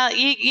 Yeah,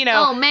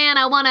 Oh man,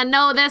 I want to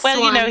know this one.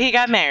 Well, he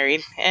got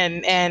married,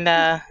 and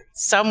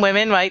some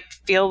women might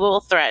feel a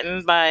little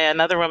threatened by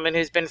another woman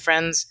who's been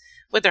friends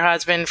with their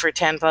husband for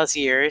 10 plus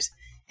years,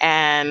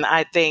 and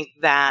I think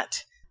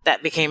that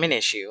became an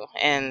issue,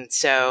 and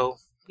so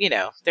they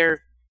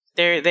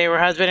were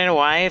husband and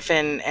wife,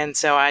 and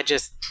so I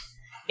just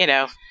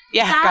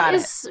that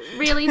is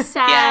really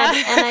sad,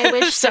 and I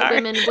wish that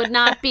women would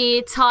not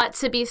be taught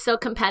to be so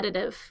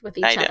competitive with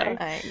each other.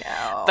 I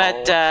know.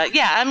 But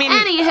I mean,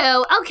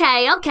 anywho,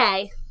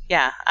 okay.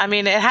 Yeah, I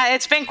mean,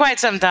 it's been quite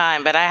some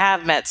time, but I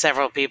have met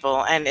several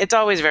people, and it's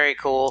always very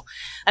cool.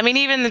 I mean,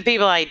 even the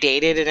people I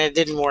dated and it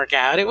didn't work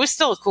out, it was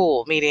still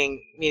cool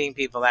meeting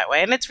people that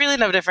way. And it's really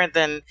no different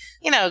than,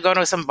 going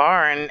to some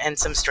bar and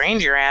some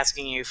stranger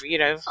asking you for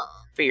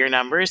your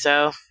number.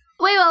 So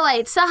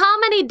Wait. So how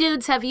many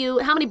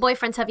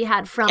boyfriends have you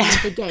had from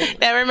the game?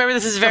 Now, remember,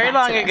 this is very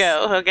long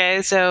ago.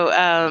 Okay, so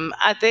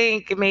I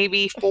think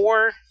maybe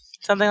 4,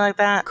 something like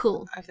that.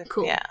 Cool.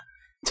 Yeah.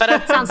 But a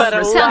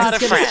lot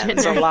of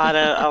friends, a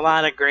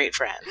lot of great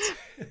friends.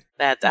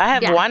 That I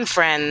have one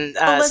friend,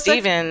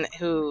 Steven,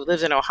 who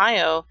lives in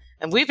Ohio,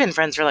 and we've been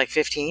friends for like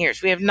 15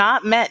 years. We have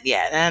not met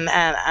yet, and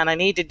I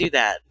need to do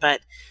that. But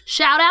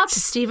shout out to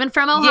Steven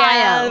from Ohio.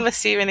 Yeah, with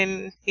Steven,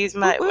 and he's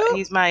my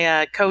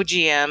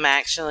co-GM.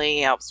 Actually,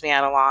 he helps me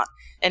out a lot,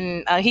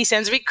 and he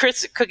sends me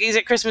cookies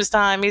at Christmas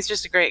time. He's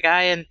just a great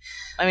guy, and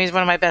I mean, he's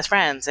one of my best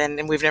friends,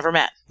 and we've never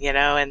met,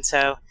 and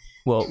so.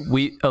 Well,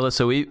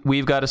 Alyssa,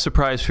 we've got a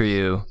surprise for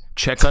you.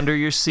 Check under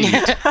your seat.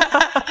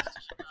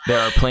 There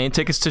are plane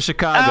tickets to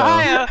Chicago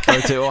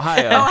or to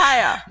Ohio.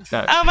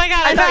 Oh my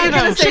God! I thought you were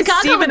going to say Chicago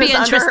Steven would be is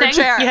under her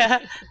interesting. chair. Yeah,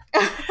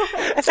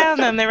 I found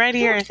them. They're right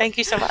here. Thank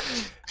you so much.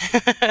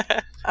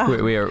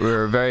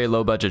 We're a very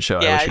low budget show. I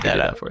wish we could do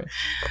that for you.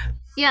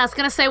 Yeah, I was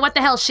going to say, what the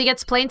hell? She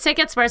gets plane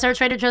tickets? Where's our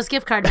Trader Joe's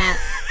gift card, Matt?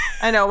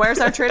 I know. Where's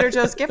our Trader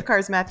Joe's gift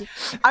cards, Matthew?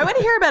 I want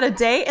to hear about a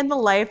day in the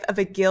life of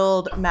a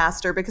guild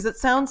master, because it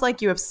sounds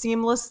like you have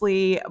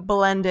seamlessly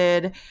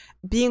blended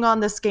being on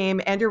this game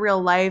and your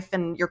real life,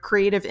 and your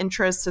creative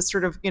interests has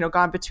sort of,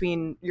 gone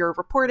between your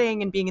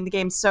reporting and being in the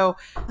game. So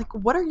like,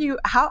 what are you,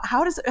 how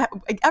does it,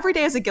 every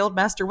day as a guild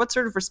master, what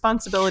sort of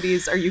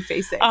responsibilities are you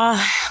facing?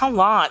 A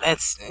lot.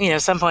 It's,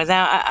 some points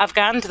now I've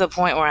gotten to the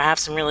point where I have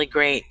some really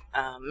great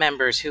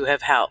members who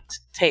have helped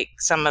take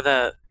some of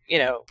the,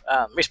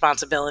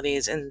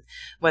 responsibilities, and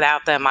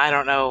without them, I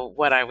don't know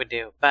what I would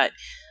do. But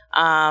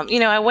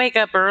I wake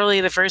up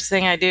early. The first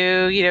thing I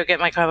do, get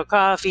my cup of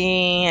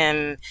coffee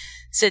and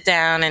sit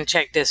down and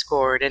check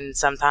Discord. And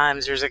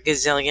sometimes there's a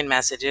gazillion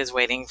messages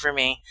waiting for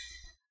me.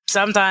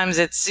 Sometimes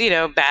it's,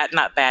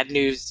 not bad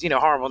news,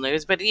 horrible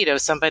news, but,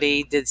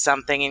 somebody did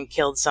something and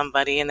killed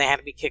somebody and they had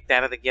to be kicked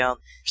out of the guild.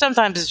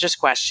 Sometimes it's just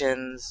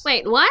questions.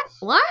 Wait, what?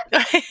 What?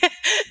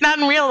 Not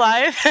in real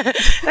life,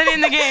 but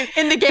in the game.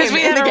 In the game. Because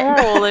we have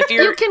a rule if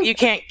you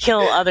can't kill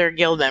other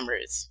guild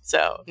members.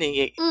 So,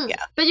 yeah.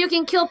 But you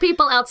can kill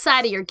people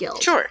outside of your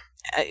guild. Sure.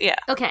 Yeah.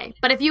 Okay,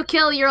 but if you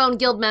kill your own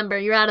guild member,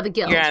 you're out of the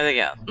guild. You're out of the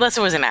guild. Unless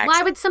it was an accident.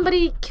 Why would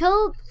somebody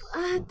kill...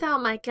 oh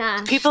my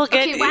gosh! People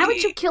get. Okay, why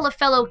would you kill a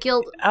fellow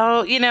guild?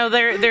 Oh,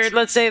 they're.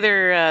 Let's say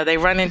they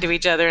run into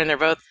each other and they're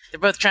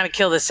both trying to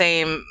kill the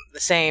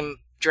same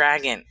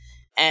dragon,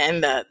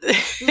 and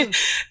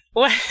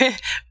what?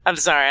 I'm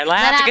sorry, I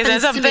laughed because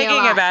as I'm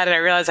thinking about it, I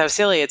realize how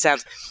silly it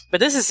sounds. But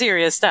this is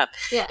serious stuff.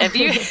 Yeah.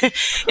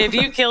 If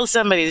you kill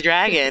somebody's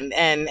dragon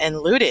and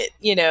loot it,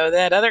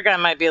 that other guy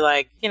might be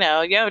like,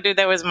 yo, dude,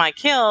 that was my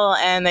kill,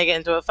 and they get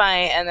into a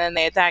fight and then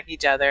they attack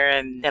each other,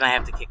 and then I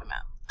have to kick them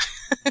out.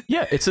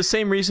 Yeah, it's the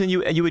same reason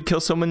you would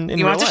kill someone in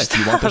real life.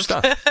 You want their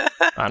stuff.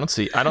 I don't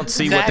see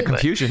Exactly. what the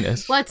confusion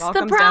is. What's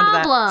the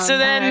problem? So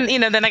then,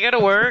 then I go to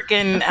work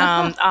and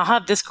I'll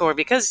have Discord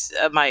because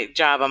of my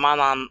job. I'm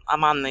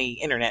on the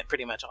internet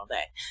pretty much all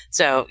day.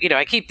 So,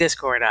 I keep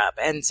Discord up.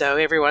 And so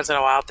every once in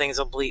a while things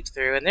will bleep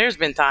through. And there's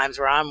been times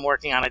where I'm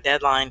working on a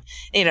deadline.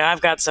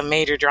 I've got some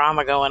major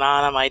drama going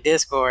on my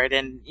Discord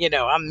and,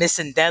 I'm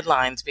missing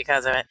deadlines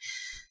because of it.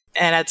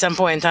 And at some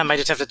point in time, I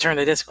just have to turn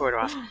the Discord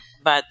off.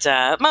 But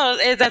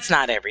that's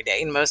not every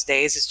day. In most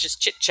days, it's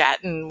just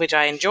chit-chatting, which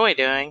I enjoy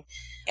doing.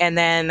 And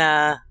then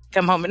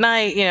come home at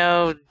night,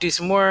 do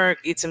some work,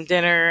 eat some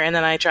dinner, and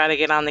then I try to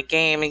get on the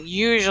game. And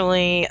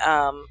usually,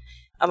 a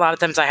lot of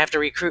times I have to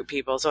recruit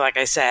people. So like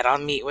I said, I'll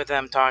meet with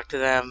them, talk to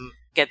them,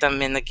 get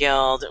them in the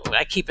guild.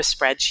 I keep a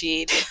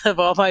spreadsheet of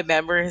all my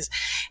members.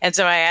 And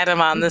so I add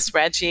them on the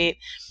spreadsheet.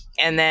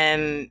 And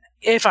then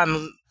if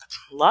I'm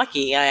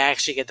lucky, I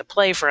actually get to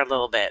play for a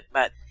little bit.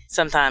 But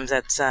sometimes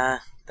that's...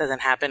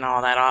 doesn't happen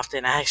all that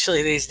often,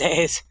 actually, these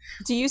days.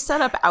 Do you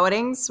set up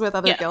outings with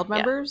other guild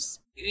members?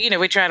 Yeah.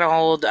 We try to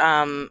hold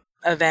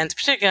events,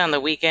 particularly on the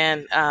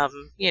weekend,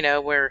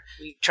 where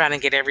we try to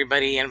get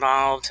everybody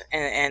involved.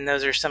 And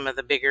those are some of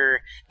the bigger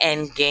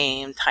end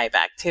game type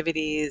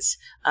activities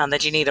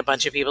that you need a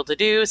bunch of people to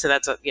do. So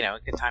that's a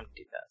good time to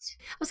do those.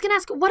 I was going to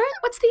ask,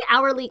 what's the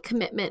hourly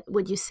commitment,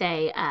 would you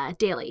say,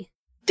 daily?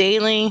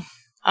 Daily,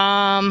 2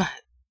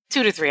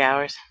 to 3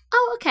 hours.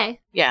 Oh, okay.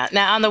 Yeah.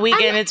 Now, on the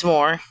weekend, it's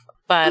more.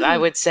 But I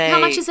would say... How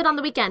much is it on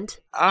the weekend?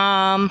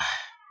 I'd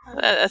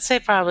say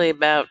probably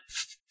about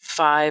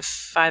 5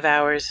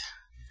 hours.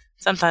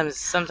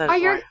 Sometimes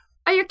more.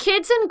 Are your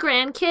kids and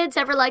grandkids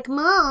ever like,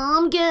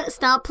 Mom,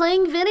 stop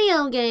playing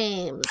video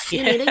games?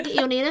 Yeah.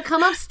 You need to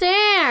come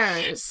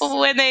upstairs.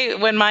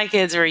 When my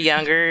kids were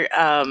younger,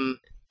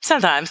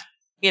 sometimes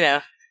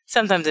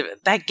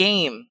that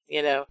game,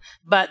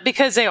 but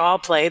because they all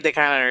played, they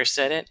kind of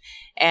understood it.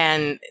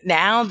 And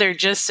now they're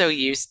just so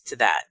used to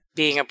that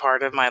being a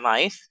part of my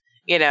life.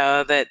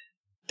 That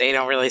they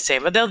don't really say,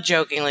 but they'll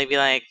jokingly be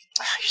like,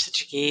 oh, you're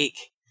such a geek,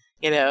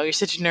 you're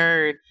such a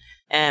nerd.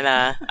 And,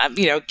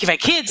 my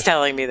kids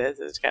telling me this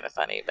is kind of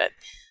funny, but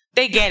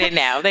they get it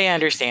now. They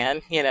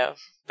understand,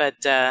 but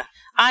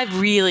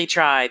I've really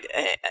tried,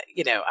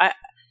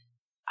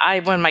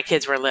 when my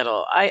kids were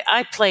little,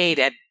 I played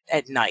at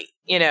night.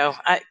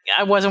 I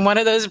wasn't one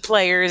of those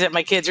players that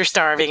my kids are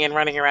starving and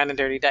running around in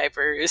dirty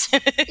diapers.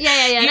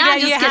 Yeah.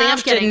 You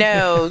have to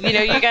know.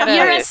 You gotta.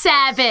 You're a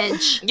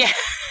savage. Yeah.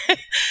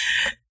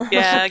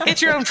 Yeah.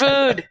 Get your own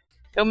food.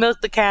 Go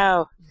milk the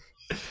cow.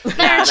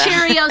 There are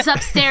Cheerios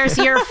upstairs.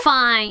 You're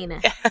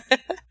fine.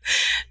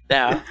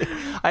 No.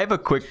 I have a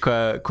quick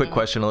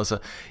question,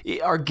 Alyssa.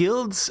 Are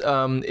guilds,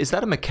 is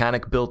that a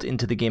mechanic built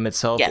into the game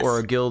itself, yes. or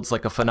are guilds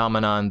like a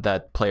phenomenon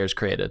that players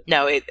created?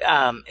 No,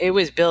 it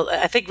was built.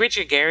 I think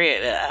Richard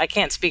Garriott. I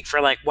can't speak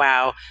for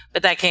WoW,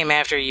 but that came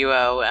after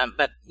UO.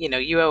 But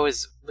UO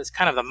was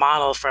kind of the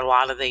model for a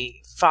lot of the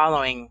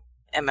following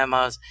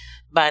MMOs.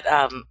 But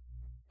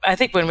I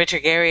think when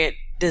Richard Garriott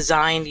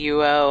designed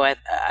UO,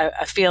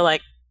 I feel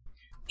like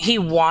he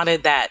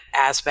wanted that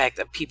aspect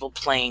of people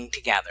playing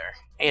together,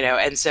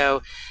 and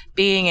so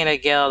being in a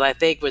guild, I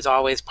think, was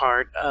always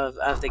part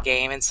of the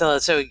game. And so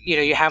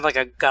you have like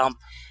a gump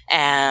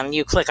and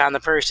you click on the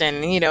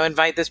person,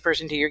 invite this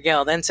person to your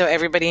guild. And so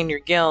everybody in your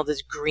guild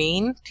is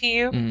green to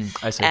you.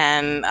 I see.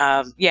 And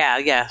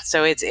yeah.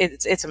 So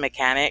it's a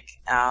mechanic,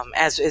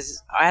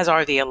 as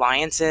are the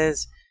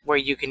alliances where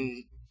you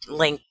can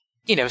link,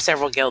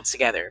 several guilds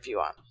together if you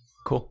want.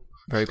 Cool.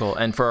 Very cool.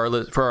 And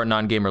for our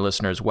non-gamer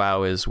listeners,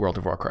 WoW is World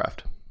of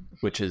Warcraft,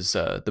 which is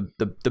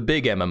the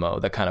big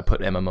MMO that kind of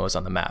put MMOs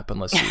on the map,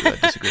 unless you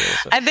disagree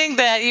with it. I think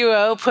that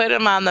UO put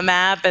them on the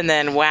map, and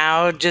then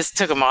WoW just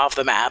took them off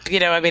the map.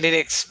 It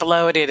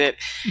exploded. It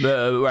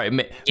right.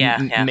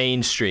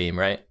 Mainstream,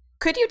 right?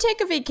 Could you take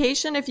a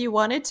vacation if you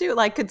wanted to?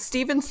 Like, could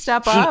Steven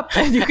step up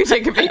and you could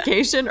take a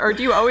vacation, or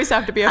do you always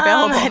have to be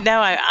available? No,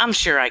 I'm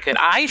sure I could.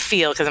 I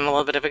feel, because I'm a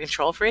little bit of a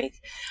control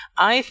freak,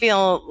 I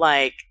feel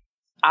like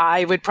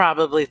I would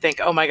probably think,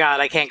 oh my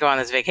God, I can't go on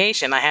this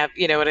vacation. I have,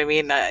 you know what I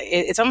mean?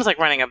 It's almost like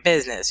running a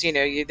business. You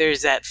know,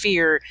 there's that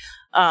fear,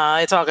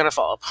 it's all going to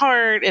fall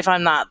apart if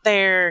I'm not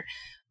there.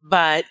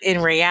 But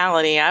in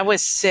reality, I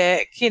was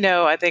sick, you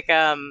know, I think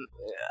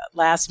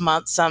last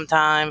month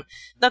sometime.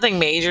 Nothing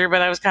major,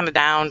 but I was kind of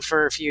down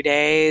for a few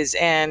days.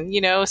 And,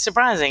 you know,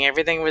 surprising,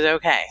 everything was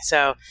okay.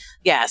 So,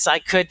 yes, I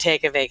could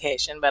take a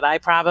vacation, but I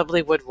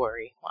probably would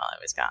worry while I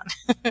was gone.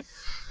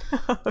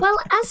 Well,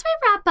 as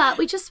we wrap up,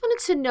 we just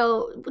wanted to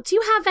know, do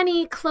you have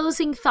any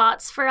closing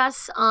thoughts for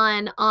us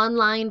on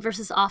online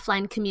versus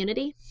offline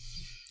community?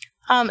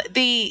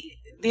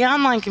 The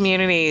online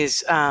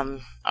communities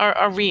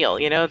are real.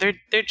 You know,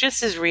 they're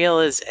just as real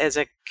as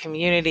a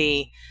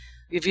community.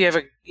 If you have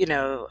a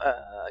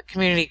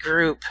community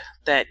group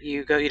that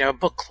you go, you know,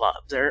 book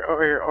clubs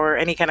or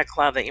any kind of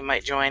club that you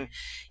might join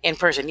in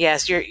person.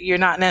 Yes, you're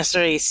not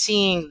necessarily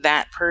seeing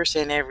that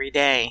person every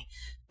day,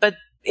 but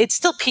it's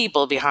still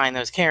people behind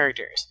those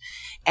characters,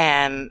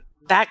 and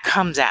that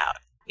comes out.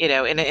 You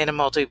know, in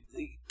a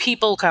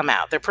people come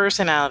out, their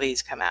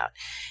personalities come out,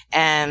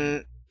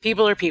 and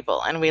people are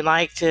people, and we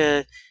like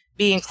to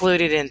be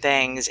included in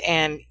things.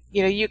 And,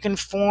 you know, you can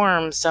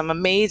form some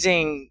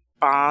amazing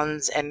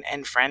bonds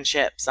and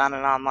friendships on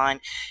an online.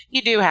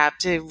 You do have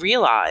to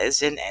realize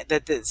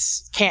that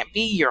this can't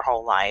be your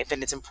whole life,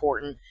 and it's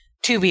important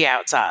to be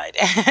outside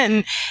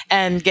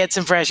and get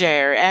some fresh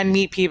air and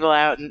meet people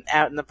out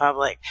in the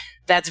public.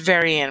 That's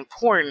very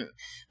important.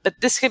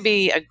 But this could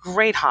be a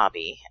great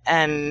hobby,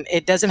 and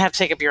it doesn't have to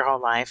take up your whole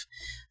life.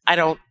 I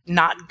don't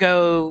not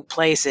go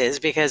places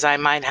because I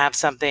might have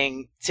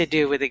something to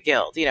do with a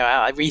guild. You know,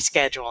 I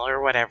reschedule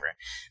or whatever,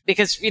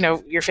 because, you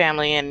know, your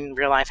family in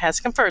real life has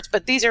comforts,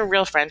 but these are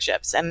real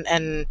friendships.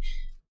 And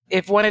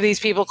if one of these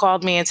people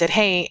called me and said,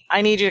 hey,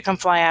 I need you to come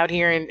fly out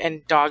here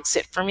and dog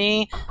sit for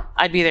me,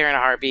 I'd be there in a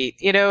heartbeat.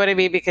 You know what I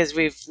mean? Because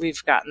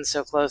we've gotten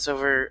so close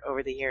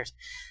over the years.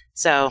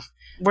 So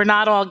we're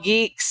not all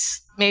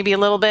geeks, maybe a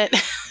little bit.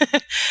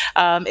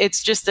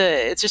 It's just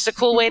a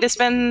cool way to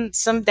spend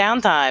some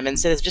downtime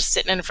instead of just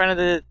sitting in front of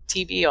the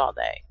TV all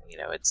day. You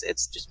know, it's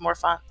just more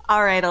fun.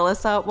 All right,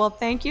 Alyssa. Well,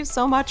 thank you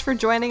so much for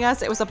joining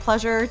us. It was a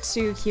pleasure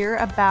to hear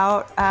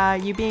about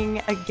you being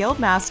a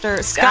guildmaster.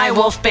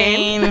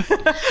 Skywolfbane.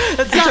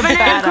 That's such a Governor,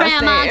 badass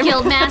Grandma, name.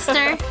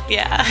 Guildmaster.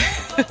 Yeah.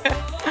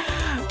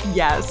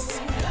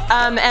 Yes.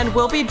 And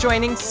we'll be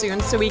joining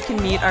soon so we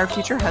can meet our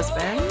future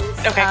husbands.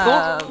 Okay,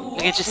 cool. We'll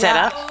get you set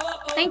up.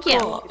 Thank you.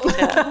 Cool.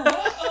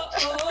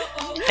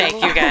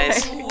 Thank you,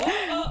 guys.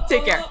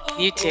 Take care.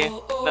 You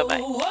too.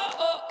 Bye-bye.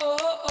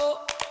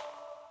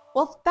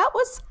 Well, that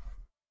was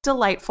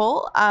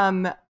delightful.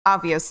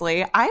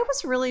 Obviously, I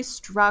was really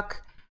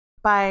struck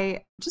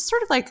by just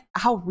sort of like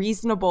how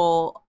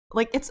reasonable.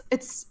 Like it's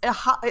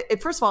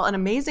first of all, an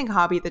amazing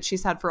hobby that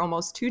she's had for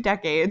almost 2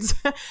 decades,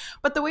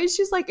 but the way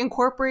she's like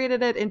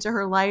incorporated it into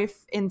her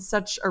life in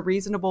such a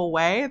reasonable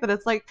way that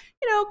it's like,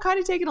 you know, kind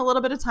of taking a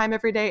little bit of time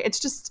every day. It's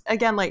just,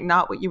 again, like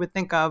not what you would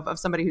think of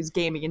somebody who's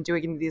gaming and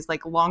doing these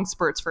like long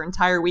spurts for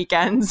entire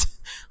weekends.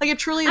 Like it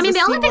truly is. I mean,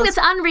 the only thing that's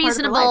seamless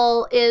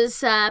unreasonable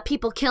is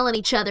people killing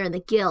each other in the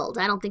guild.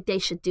 I don't think they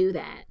should do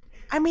that.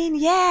 I mean,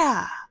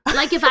 yeah.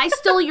 Like if I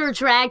stole your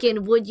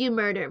dragon, would you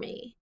murder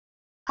me?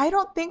 I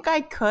don't think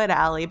I could,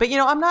 Allie. But, you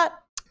know, I'm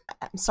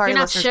sorry, You're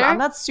not listeners, sure? but I'm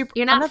not super.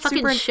 You're not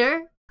fucking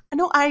sure?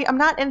 No, I'm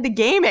not into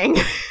gaming.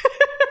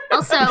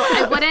 Also,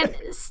 I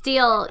wouldn't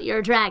steal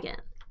your dragon.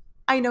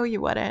 I know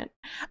you wouldn't.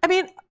 I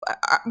mean,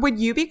 would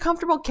you be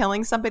comfortable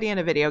killing somebody in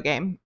a video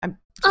game?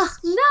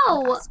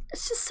 No.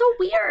 It's just so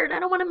weird. I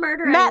don't want to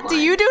murder Matt, anyone. do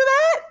you do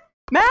that?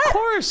 Matt? Of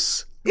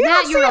course. Yeah,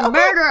 Matt, you're a okay.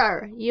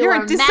 murderer. You're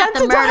You're Matt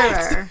the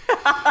murderer.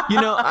 You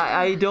know,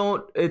 I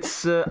don't.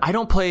 I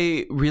don't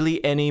play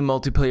really any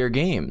multiplayer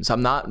games.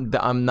 I'm not a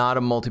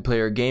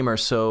multiplayer gamer,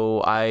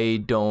 so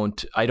I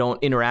don't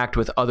interact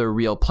with other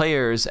real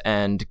players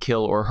and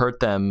kill or hurt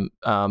them.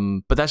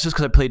 But that's just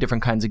because I play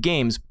different kinds of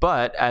games.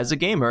 But as a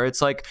gamer,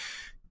 it's like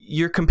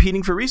you're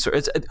competing for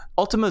resources.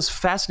 Ultima is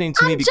fascinating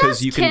to me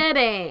because you can.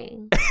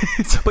 Kidding.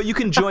 But you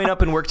can join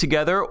up and work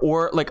together,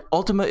 or like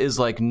Ultima is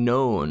like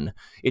known.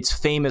 It's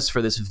famous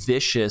for this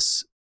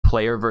vicious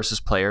player versus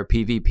player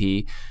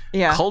PvP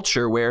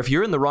culture where if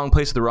you're in the wrong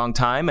place at the wrong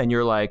time and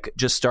you're like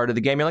just started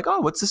the game, you're like,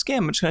 oh, what's this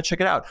game? I'm just gonna check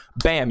it out.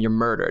 Bam, you're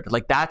murdered.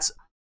 Like that's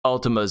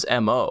Ultima's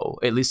MO,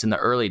 at least in the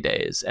early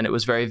days, and it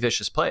was a very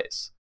vicious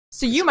place.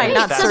 So you might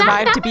not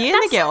survive to be in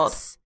the guild.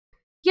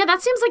 Yeah,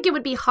 that seems like it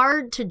would be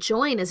hard to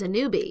join as a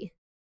newbie.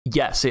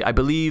 Yes, I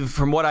believe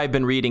from what I've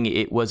been reading,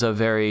 it was a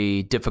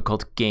very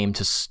difficult game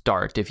to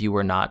start if you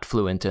were not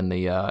fluent in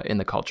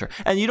the culture.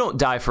 And you don't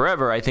die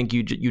forever. I think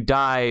you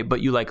die,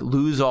 but you like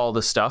lose all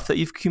the stuff that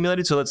you've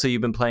accumulated. So let's say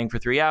you've been playing for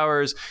 3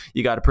 hours,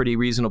 you got a pretty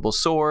reasonable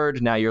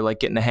sword. Now you're like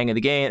getting the hang of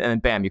the game, and then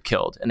bam, you're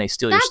killed, and they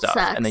steal your stuff,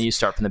 sucks. and then you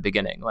start from the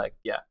beginning. Like,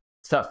 yeah,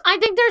 it's tough. I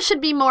think there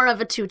should be more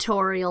of a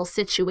tutorial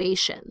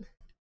situation.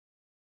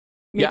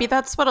 Maybe Yeah.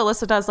 that's what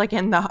Alyssa does, like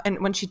in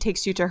when she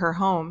takes you to her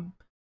home.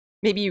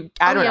 Maybe you,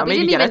 I don't know. We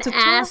Maybe didn't get even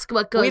it to ask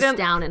what We goes didn't-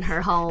 down in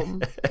her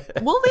home.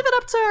 We'll leave it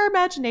up to our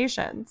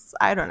imaginations.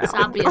 I don't know. It's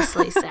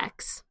obviously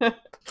sex.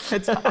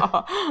 It's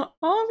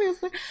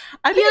obviously.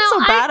 I think You it's know,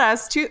 so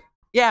badass too.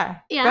 Yeah. Go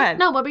Yeah. ahead.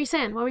 No, what were you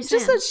saying? What were you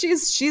Just saying?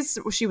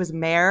 that she was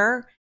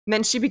mayor, and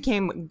then she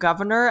became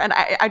governor, and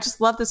I just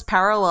love this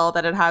parallel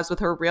that it has with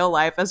her real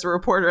life as a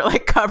reporter,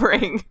 like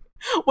covering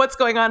what's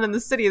going on in the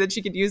city, that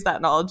she could use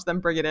that knowledge, then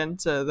bring it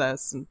into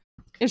this, and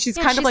she's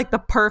Yeah, kind of she's- like the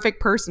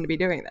perfect person to be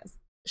doing this.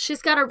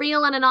 She's got a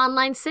reel in an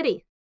online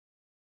city.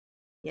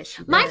 Yes,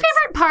 she My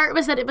favorite part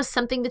was that it was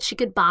something that she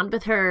could bond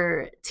with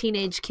her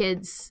teenage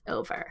kids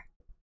over.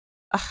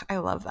 Ugh, I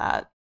love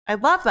that. I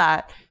love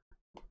that.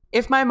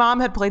 If my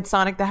mom had played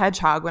Sonic the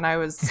Hedgehog when I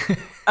was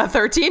a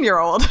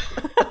 13-year-old,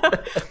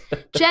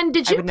 Jen,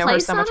 did I you would know her play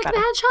so much Sonic the better.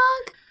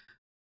 Hedgehog?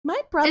 my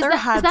Is brother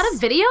that a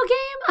video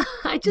game?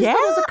 I just thought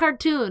it was Yeah. a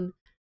cartoon.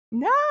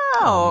 No.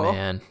 Oh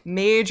man.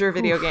 Major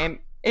video game.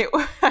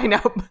 I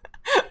know.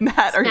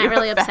 Matt, are Matt you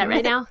really upset right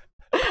offended? now?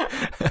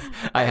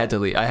 I had to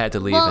leave.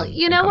 Well, and-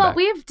 you and know come what back.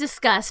 we've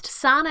discussed.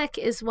 Sonic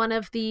is one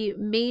of the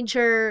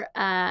major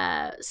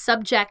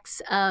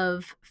subjects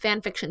of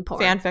fan fiction porn.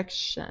 Fan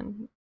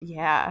fiction.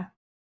 Yeah.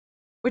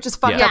 Which is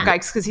fucked Yeah. up,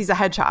 guys, because he's a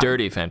hedgehog.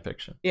 Dirty fan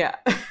fiction. Yeah.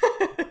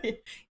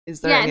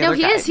 Is there Yeah, any no, other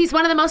he guy? is. He's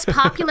one of the most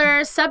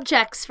popular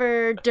subjects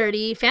for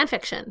dirty fan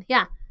fiction.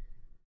 Yeah,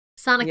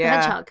 Sonic the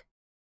Yeah. Hedgehog.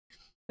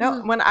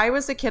 No, when I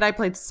was a kid, I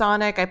played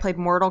Sonic, I played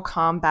Mortal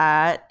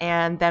Kombat,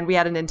 and then we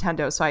had a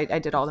Nintendo, so I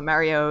did all the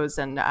Marios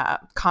and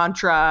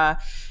Contra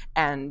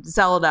and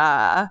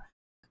Zelda.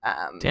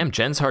 Damn,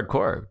 Jen's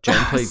hardcore.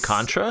 Jen played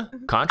Contra.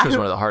 Contra is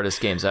one of the hardest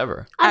games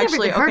ever. I've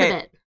Actually, never even heard okay.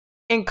 of it.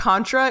 In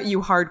Contra,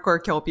 you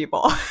hardcore kill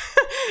people.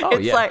 Oh,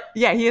 It's yeah. like,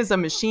 yeah, he has a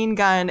machine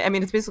gun. I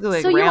mean, it's basically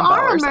like So you Rambo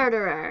are or a something.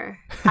 murderer,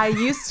 I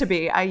used to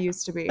be,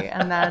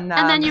 and then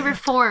and then you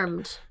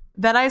reformed.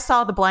 then I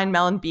saw the Blind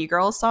Melon B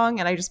Girl song,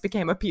 and I just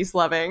became a peace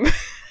loving.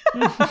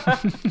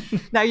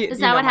 Now you Is you that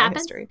know what my happened?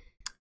 history.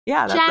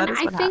 Yeah, that Jen, is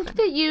I what think happened.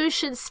 that you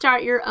should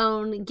start your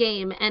own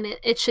game, and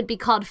it should be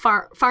called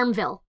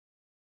Farmville.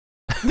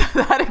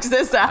 That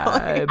exists,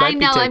 Allie. It might I be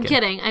know, I'm taken.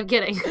 kidding. I'm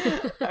kidding.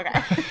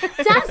 Okay.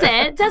 Does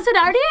it? Does it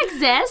already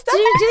exist? Do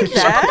you think you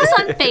should put this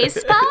on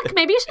Facebook?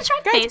 Maybe you should try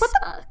Guys,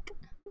 Facebook.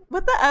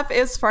 What the F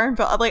is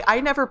Farmville? Like,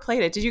 I never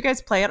played it. Did you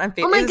guys play it on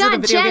Facebook? Oh my Is it a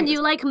god, video Jen, game?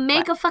 you like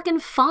make a fucking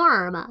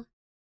farm.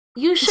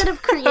 You should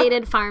have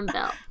created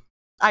Farmville.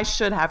 I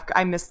should have.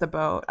 I missed the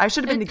boat. I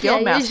should have been the Yeah,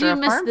 guild master you of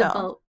missed the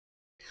Farmville. boat.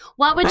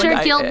 What would But your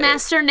I- guild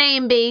master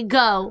name be?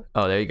 Go.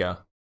 Oh, there you go.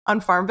 On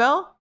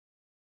Farmville,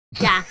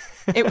 Yeah.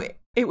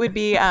 it would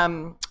be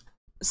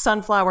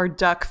Sunflower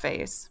Duck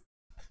Face.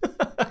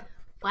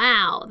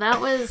 Wow,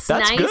 that was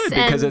That's nice good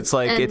because and- it's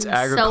like it's and so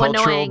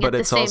agricultural, annoying but at the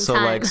it's same also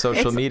time. like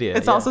social media.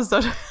 It's yeah. also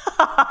social.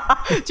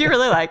 Do you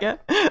really like it?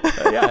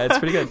 Yeah, it's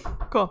pretty good.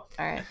 Cool. All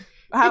right. It's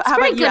how pretty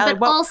about good, you, Allie?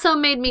 but also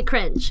made me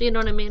cringe. You know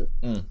what I mean?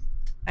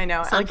 I know. I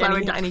like Sunflower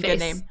any, Duck any Face. good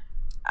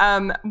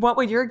name. What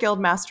would your guild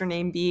master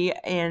name be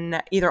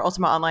in either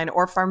Ultima Online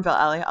or Farmville,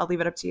 Allie? I'll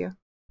leave it up to you.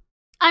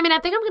 I mean, I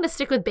think I'm going to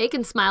stick with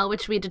Bacon Smile,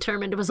 which we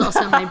determined was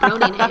also my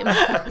brony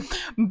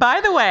name.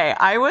 By the way,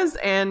 I was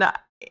in.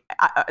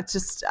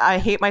 I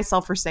hate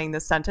myself for saying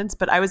this sentence,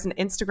 but I was in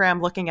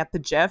Instagram looking at the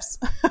GIFs.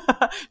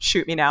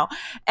 Shoot me now.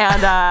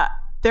 And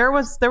there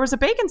was a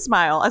bacon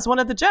smile as one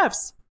of the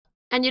GIFs.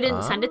 And you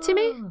didn't send it to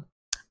me?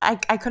 I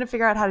couldn't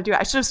figure out how to do it.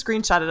 I should have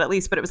screenshotted at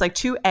least, but it was like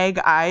 2 egg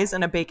eyes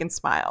and a bacon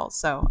smile.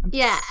 So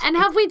Yeah. And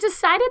have we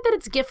decided that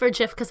it's GIF or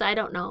GIF? Because I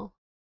don't know.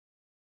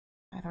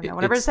 I don't know.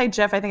 Whenever I say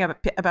GIF, I think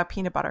about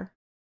peanut butter.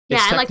 Yeah,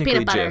 It's I like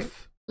peanut technically butter.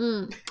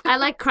 GIF. I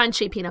like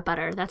crunchy peanut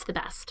butter. That's the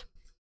best.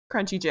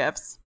 Crunchy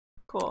GIFs.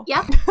 Cool.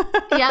 Yep.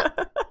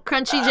 Yep.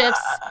 Crunchy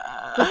GIFs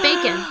with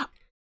bacon.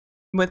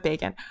 With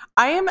bacon.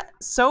 I am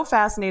so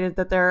fascinated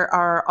that there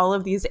are all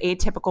of these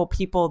atypical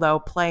people, though,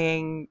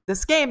 playing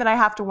this game. And I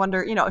have to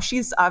wonder,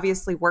 she's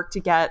obviously worked to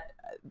get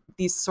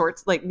these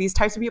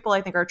types of people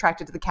I think are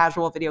attracted to the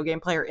casual video game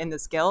player in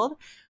this guild.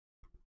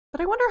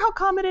 But I wonder how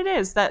common it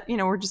is that,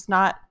 we're just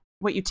not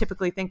what you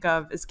typically think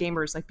of as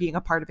gamers, like being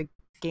a part of a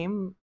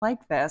game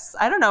like this.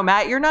 I don't know,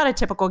 Matt, you're not a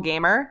typical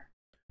gamer.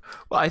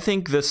 Well, I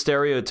think the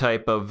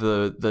stereotype of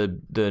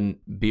the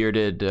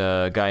bearded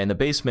guy in the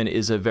basement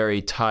is a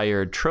very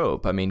tired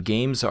trope. I mean,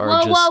 games are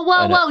Whoa, just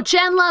whoa.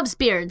 Jen loves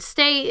beards.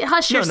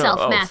 Hush No, yourself,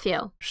 oh,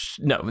 Matthew.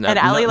 No, And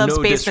Allie loves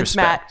basements,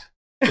 Matt.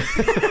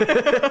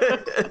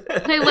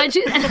 Wait, what'd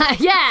you?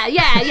 Yeah,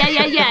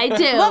 I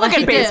do. Love a I good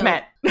do.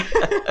 basement.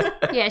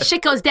 Yeah,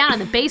 shit goes down in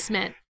the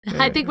basement.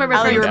 I think we're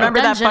Allie, referring you to the remember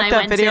that dungeon I fucked up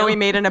went video to. we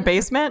made in a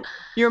basement?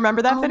 You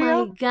remember that Oh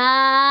video? my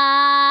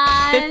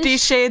gosh. 50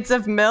 Shades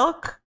of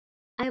Milk?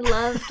 I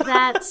loved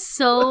that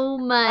so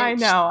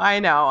much. I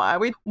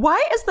know.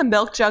 Why is the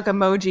milk jug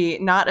emoji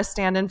not a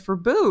stand-in for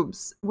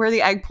boobs? Where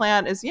the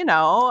eggplant is, and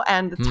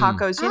the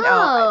tacos,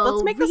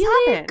 let's make this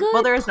really happen. good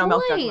Well, there is no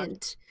milk jug emoji.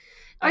 point.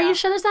 Are Yeah. you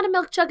sure there's not a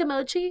milk jug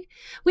emoji?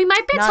 We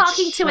might be Not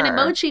talking to an sure.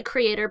 emoji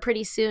creator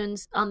pretty soon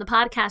on the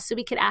podcast, so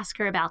we could ask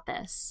her about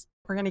this.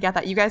 We're going to get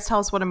that. You guys tell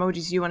us what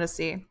emojis you want to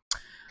see.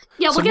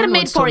 Yeah, we'll get Someone them made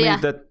once for told me you.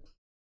 that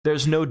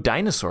there's no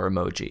dinosaur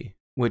emoji,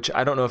 which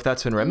I don't know if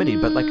that's been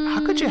remedied, but like,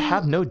 how could you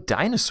have no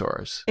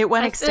dinosaurs? It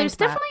went There's extinct.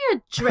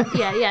 Matt.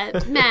 definitely yeah,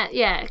 Matt,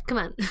 yeah, come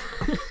on.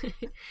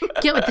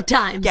 Get with the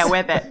times. Get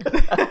with it.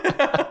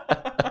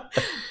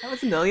 That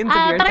was millions of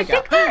years but I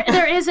ago. think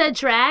there is a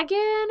dragon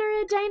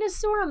or a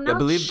dinosaur. I'm not I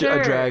believe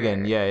sure. a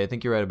dragon. Yeah, I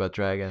think you're right about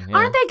dragon. Yeah.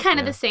 Aren't they kind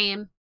of the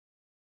same?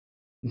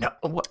 No,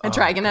 what? A Oh,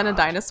 dragon and a God.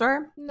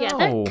 dinosaur? Yeah,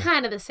 No. they're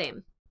kind of the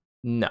same.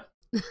 No.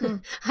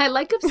 I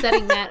like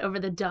upsetting Matt over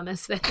the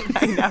dumbest things.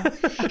 I know.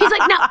 He's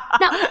like, no.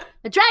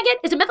 A dragon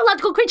is a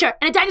mythological creature,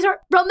 and a dinosaur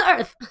roam the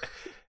earth.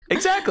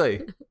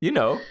 Exactly. You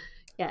know.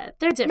 Yeah,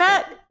 they're different.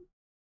 Matt,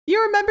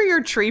 you remember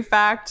your tree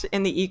fact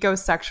in the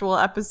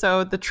ecosexual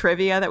episode, the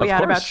trivia that we Of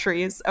had about course.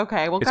 trees?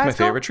 Okay, well, It's guys, my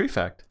favorite tree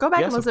fact. Go back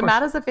Yes, and of listen. course.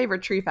 Matt has a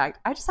favorite tree fact.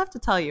 I just have to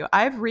tell you,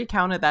 I've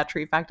recounted that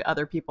tree fact to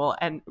other people,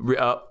 and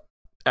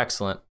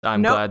Excellent.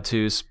 I'm Nope. glad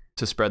to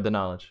spread the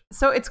knowledge.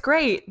 so it's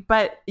great.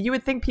 But you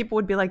would think people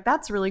would be like,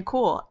 "That's really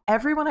cool."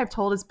 Everyone I've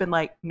told has been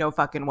like, "No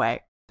fucking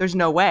way. There's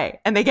no way,"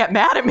 and they get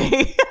mad at me.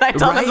 And I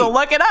tell them to Right.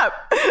 look it up.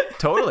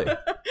 Totally.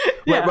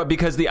 Yeah. But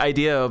because the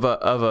idea of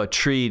a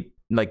tree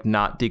like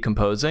not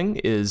decomposing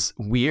is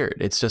weird.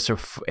 It's just a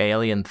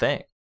alien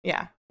thing.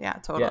 Yeah,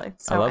 totally. Yeah,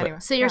 So I love it. anyway,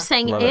 So you're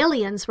saying Love it.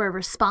 aliens were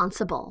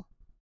responsible.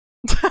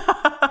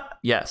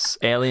 Yes,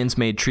 aliens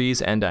made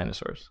trees and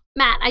dinosaurs.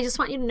 Matt, I just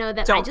want you to know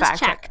that I Don't just fact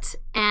check. checked,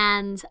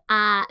 and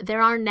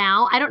there are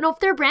now, I don't know if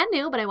they're brand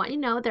new, but I want you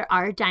to know there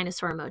are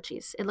dinosaur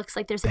emojis. It looks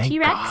like there's a Thank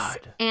T-Rex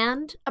God.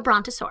 and a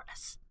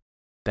Brontosaurus.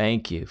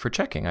 Thank you for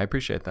checking. I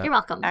appreciate that. You're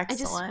welcome.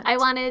 Excellent. I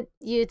wanted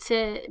you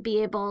to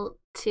be able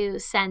to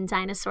send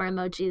dinosaur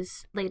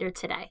emojis later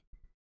today.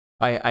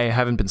 I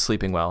haven't been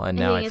sleeping well, and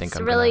now I think it's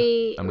I'm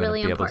really, gonna really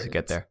be able important. to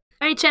get there.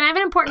 All right, Jen, I have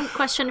an important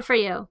question for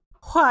you.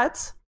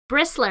 What?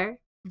 Bristler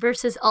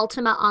versus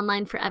Ultima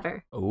Online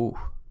Forever. Ooh.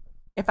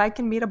 If I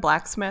can meet a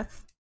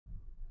blacksmith,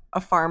 a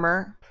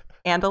farmer,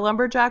 and a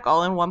lumberjack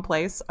all in one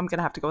place, I'm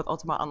gonna have to go with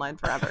Ultima Online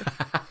Forever.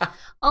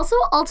 Also,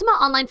 Ultima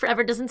Online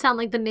Forever doesn't sound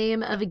like the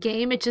name of a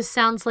game. It just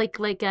sounds like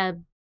a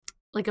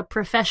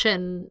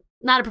profession.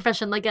 Not a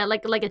profession, like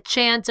a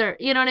chant, or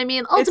you know what I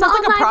mean? It sounds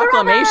like a Online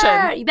proclamation.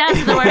 Forever!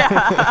 That's the word.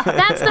 Yeah.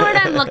 That's the word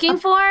I'm looking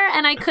for,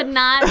 and I could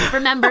not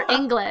remember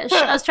English.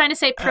 I was trying to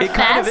say profess. It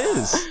kind of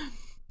is.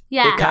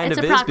 Yeah, It kind it's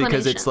of a is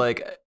because proclamation. it's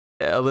like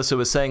Alyssa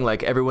was saying,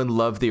 like everyone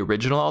loved the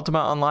original Ultima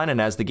Online, and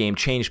as the game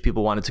changed,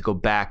 people wanted to go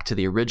back to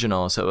the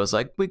original. So it was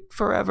like, we need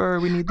the Ultima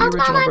original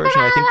Online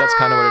version. I think that's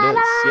kind of what it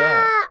is.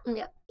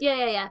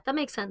 Yeah. Yeah. That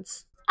makes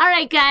sense. All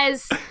right,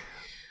 guys.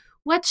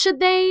 What should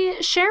they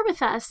share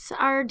with us,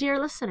 our dear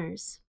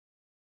listeners?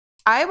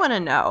 I want to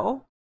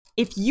know,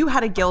 if you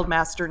had a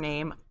guildmaster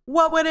name,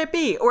 what would it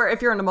be? Or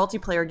if you're in a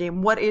multiplayer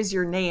game, what is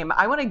your name?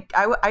 I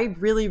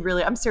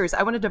really, I'm serious.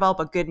 I want to develop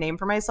a good name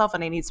for myself,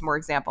 and I need some more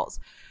examples.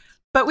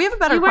 But we have a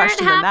better You weren't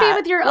question than happy that.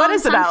 with your What own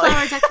is it, Allie?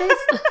 sunflower duck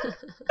face?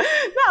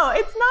 No,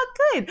 it's not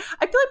good.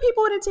 I feel like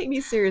people wouldn't take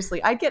me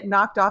seriously. I'd get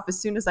knocked off as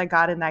soon as I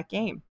got in that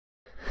game.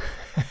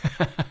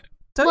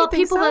 Don't Well,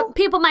 you think so?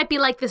 people might be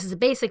like, this is a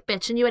basic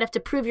bitch, and you would have to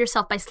prove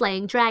yourself by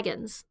slaying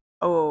dragons.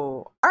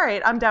 Oh, all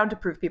right. I'm down to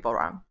prove people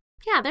wrong.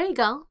 Yeah, there you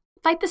go.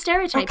 Fight the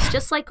stereotypes, Okay.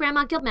 just like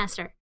Grandma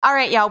Guildmaster. All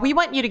right, y'all. We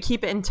want you to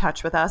keep in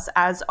touch with us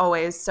as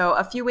always. So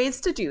a few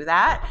ways to do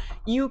that.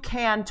 You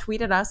can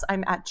tweet at us.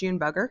 I'm at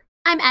JuneBugger.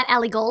 I'm at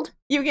Allie Gold.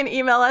 You can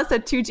email us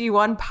at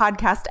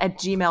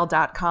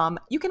 2g1podcast@gmail.com.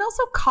 You can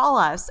also call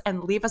us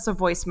and leave us a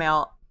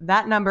voicemail.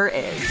 That number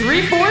is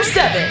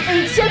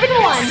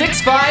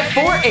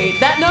 347-871-6548.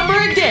 That number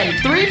again,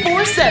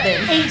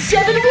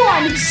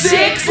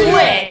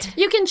 347-871-6LIT.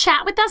 You can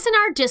chat with us in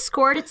our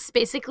Discord. It's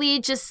basically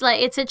just like,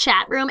 it's a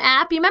chat room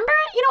app. You remember,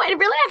 it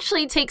really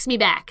actually takes me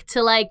back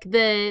to like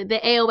the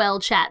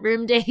AOL chat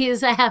room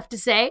days, I have to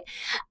say.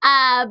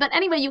 But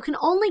anyway, you can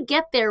only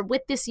get there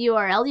with this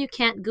URL. You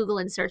can't Google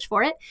and search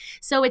for it.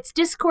 So it's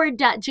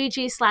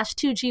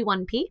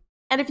discord.gg/2g1p.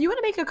 And if you want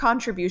to make a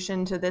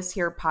contribution to this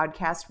here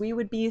podcast, we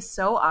would be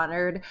so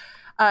honored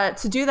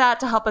to do that,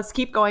 to help us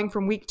keep going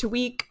from week to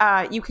week.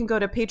 You can go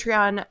to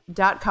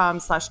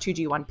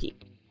patreon.com/2g1p.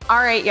 All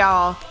right,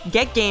 y'all,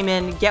 get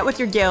gaming, get with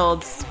your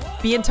guilds,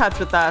 be in touch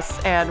with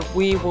us, and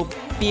we will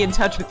be in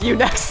touch with you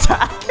next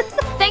time.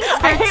 Thanks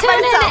for I hate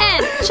tuning myself.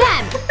 in.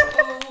 Jen,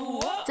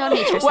 don't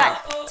hate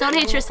yourself. Don't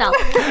hate yourself.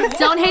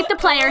 Don't hate the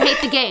player,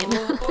 hate the game.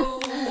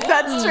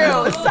 That's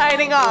true.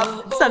 Signing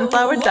off,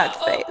 Sunflower Duck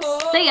Face.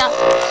 See ya.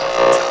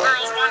 Two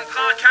Girls One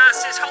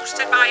Podcast is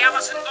hosted by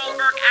Allison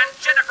Goldberg and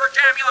Jennifer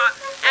Jamula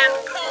and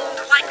combed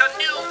like a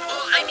new,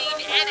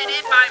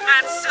 edited by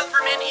Matt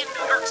Silverman in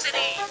New York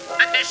City.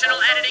 Additional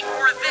editing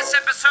for this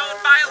episode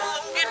by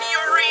Logan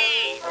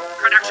Uri.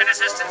 Production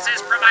assistance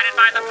is provided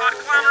by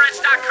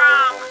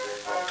thepodglomerates.com.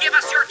 Give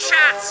us your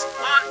chats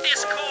on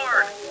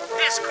Discord.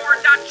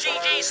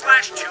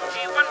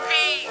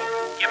 Discord.gg/2g1p.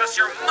 Give us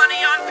your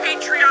money on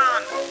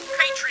Patreon.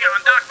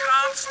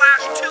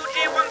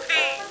 Patreon.com/2g1p.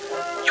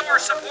 Your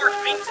support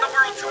means the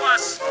world to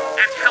us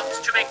and helps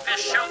to make this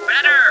show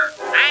better.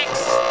 Thanks.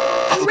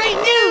 Great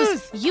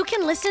news! You can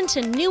can listen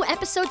to new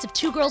episodes of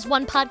Two Girls,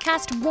 One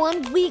Podcast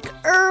 1 week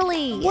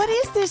early. What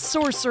is this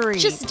sorcery?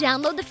 Just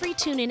download the free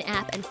TuneIn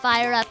app and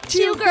fire up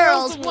Two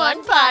Girls,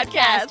 One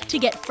Podcast to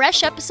get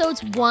fresh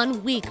episodes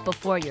 1 week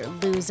before your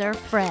loser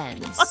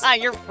friends.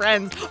 Your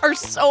friends are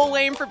so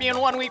lame for being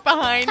 1 week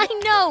behind. I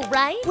know,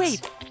 right?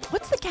 Wait,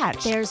 what's the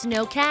catch? There's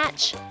no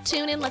catch.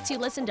 TuneIn lets you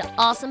listen to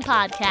awesome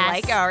podcasts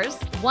like ours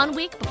 1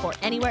 week before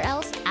anywhere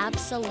else,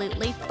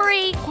 absolutely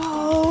free.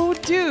 Whoa,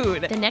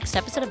 dude. The next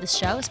episode of the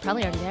show is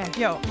probably already there.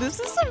 Yo, this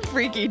is some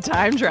freaky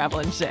time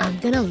traveling shit. I'm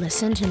gonna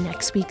listen to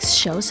next week's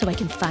show so I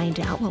can find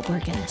out what we're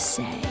gonna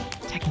say.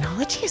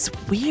 Technology is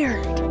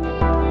weird.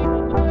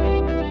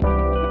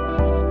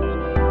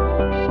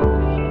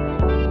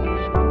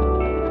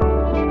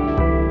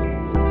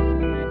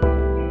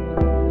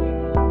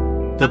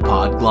 The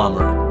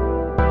Podglomerate,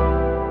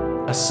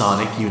 a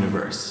sonic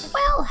universe.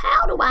 Well,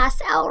 how do I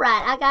say? All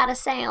right, I gotta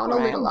sound a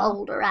little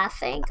older, I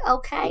think.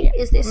 Okay,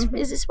 Yeah. is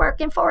this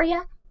working for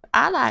you?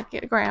 I like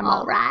it,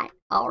 Grandma.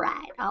 All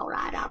right.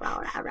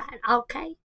 Okay.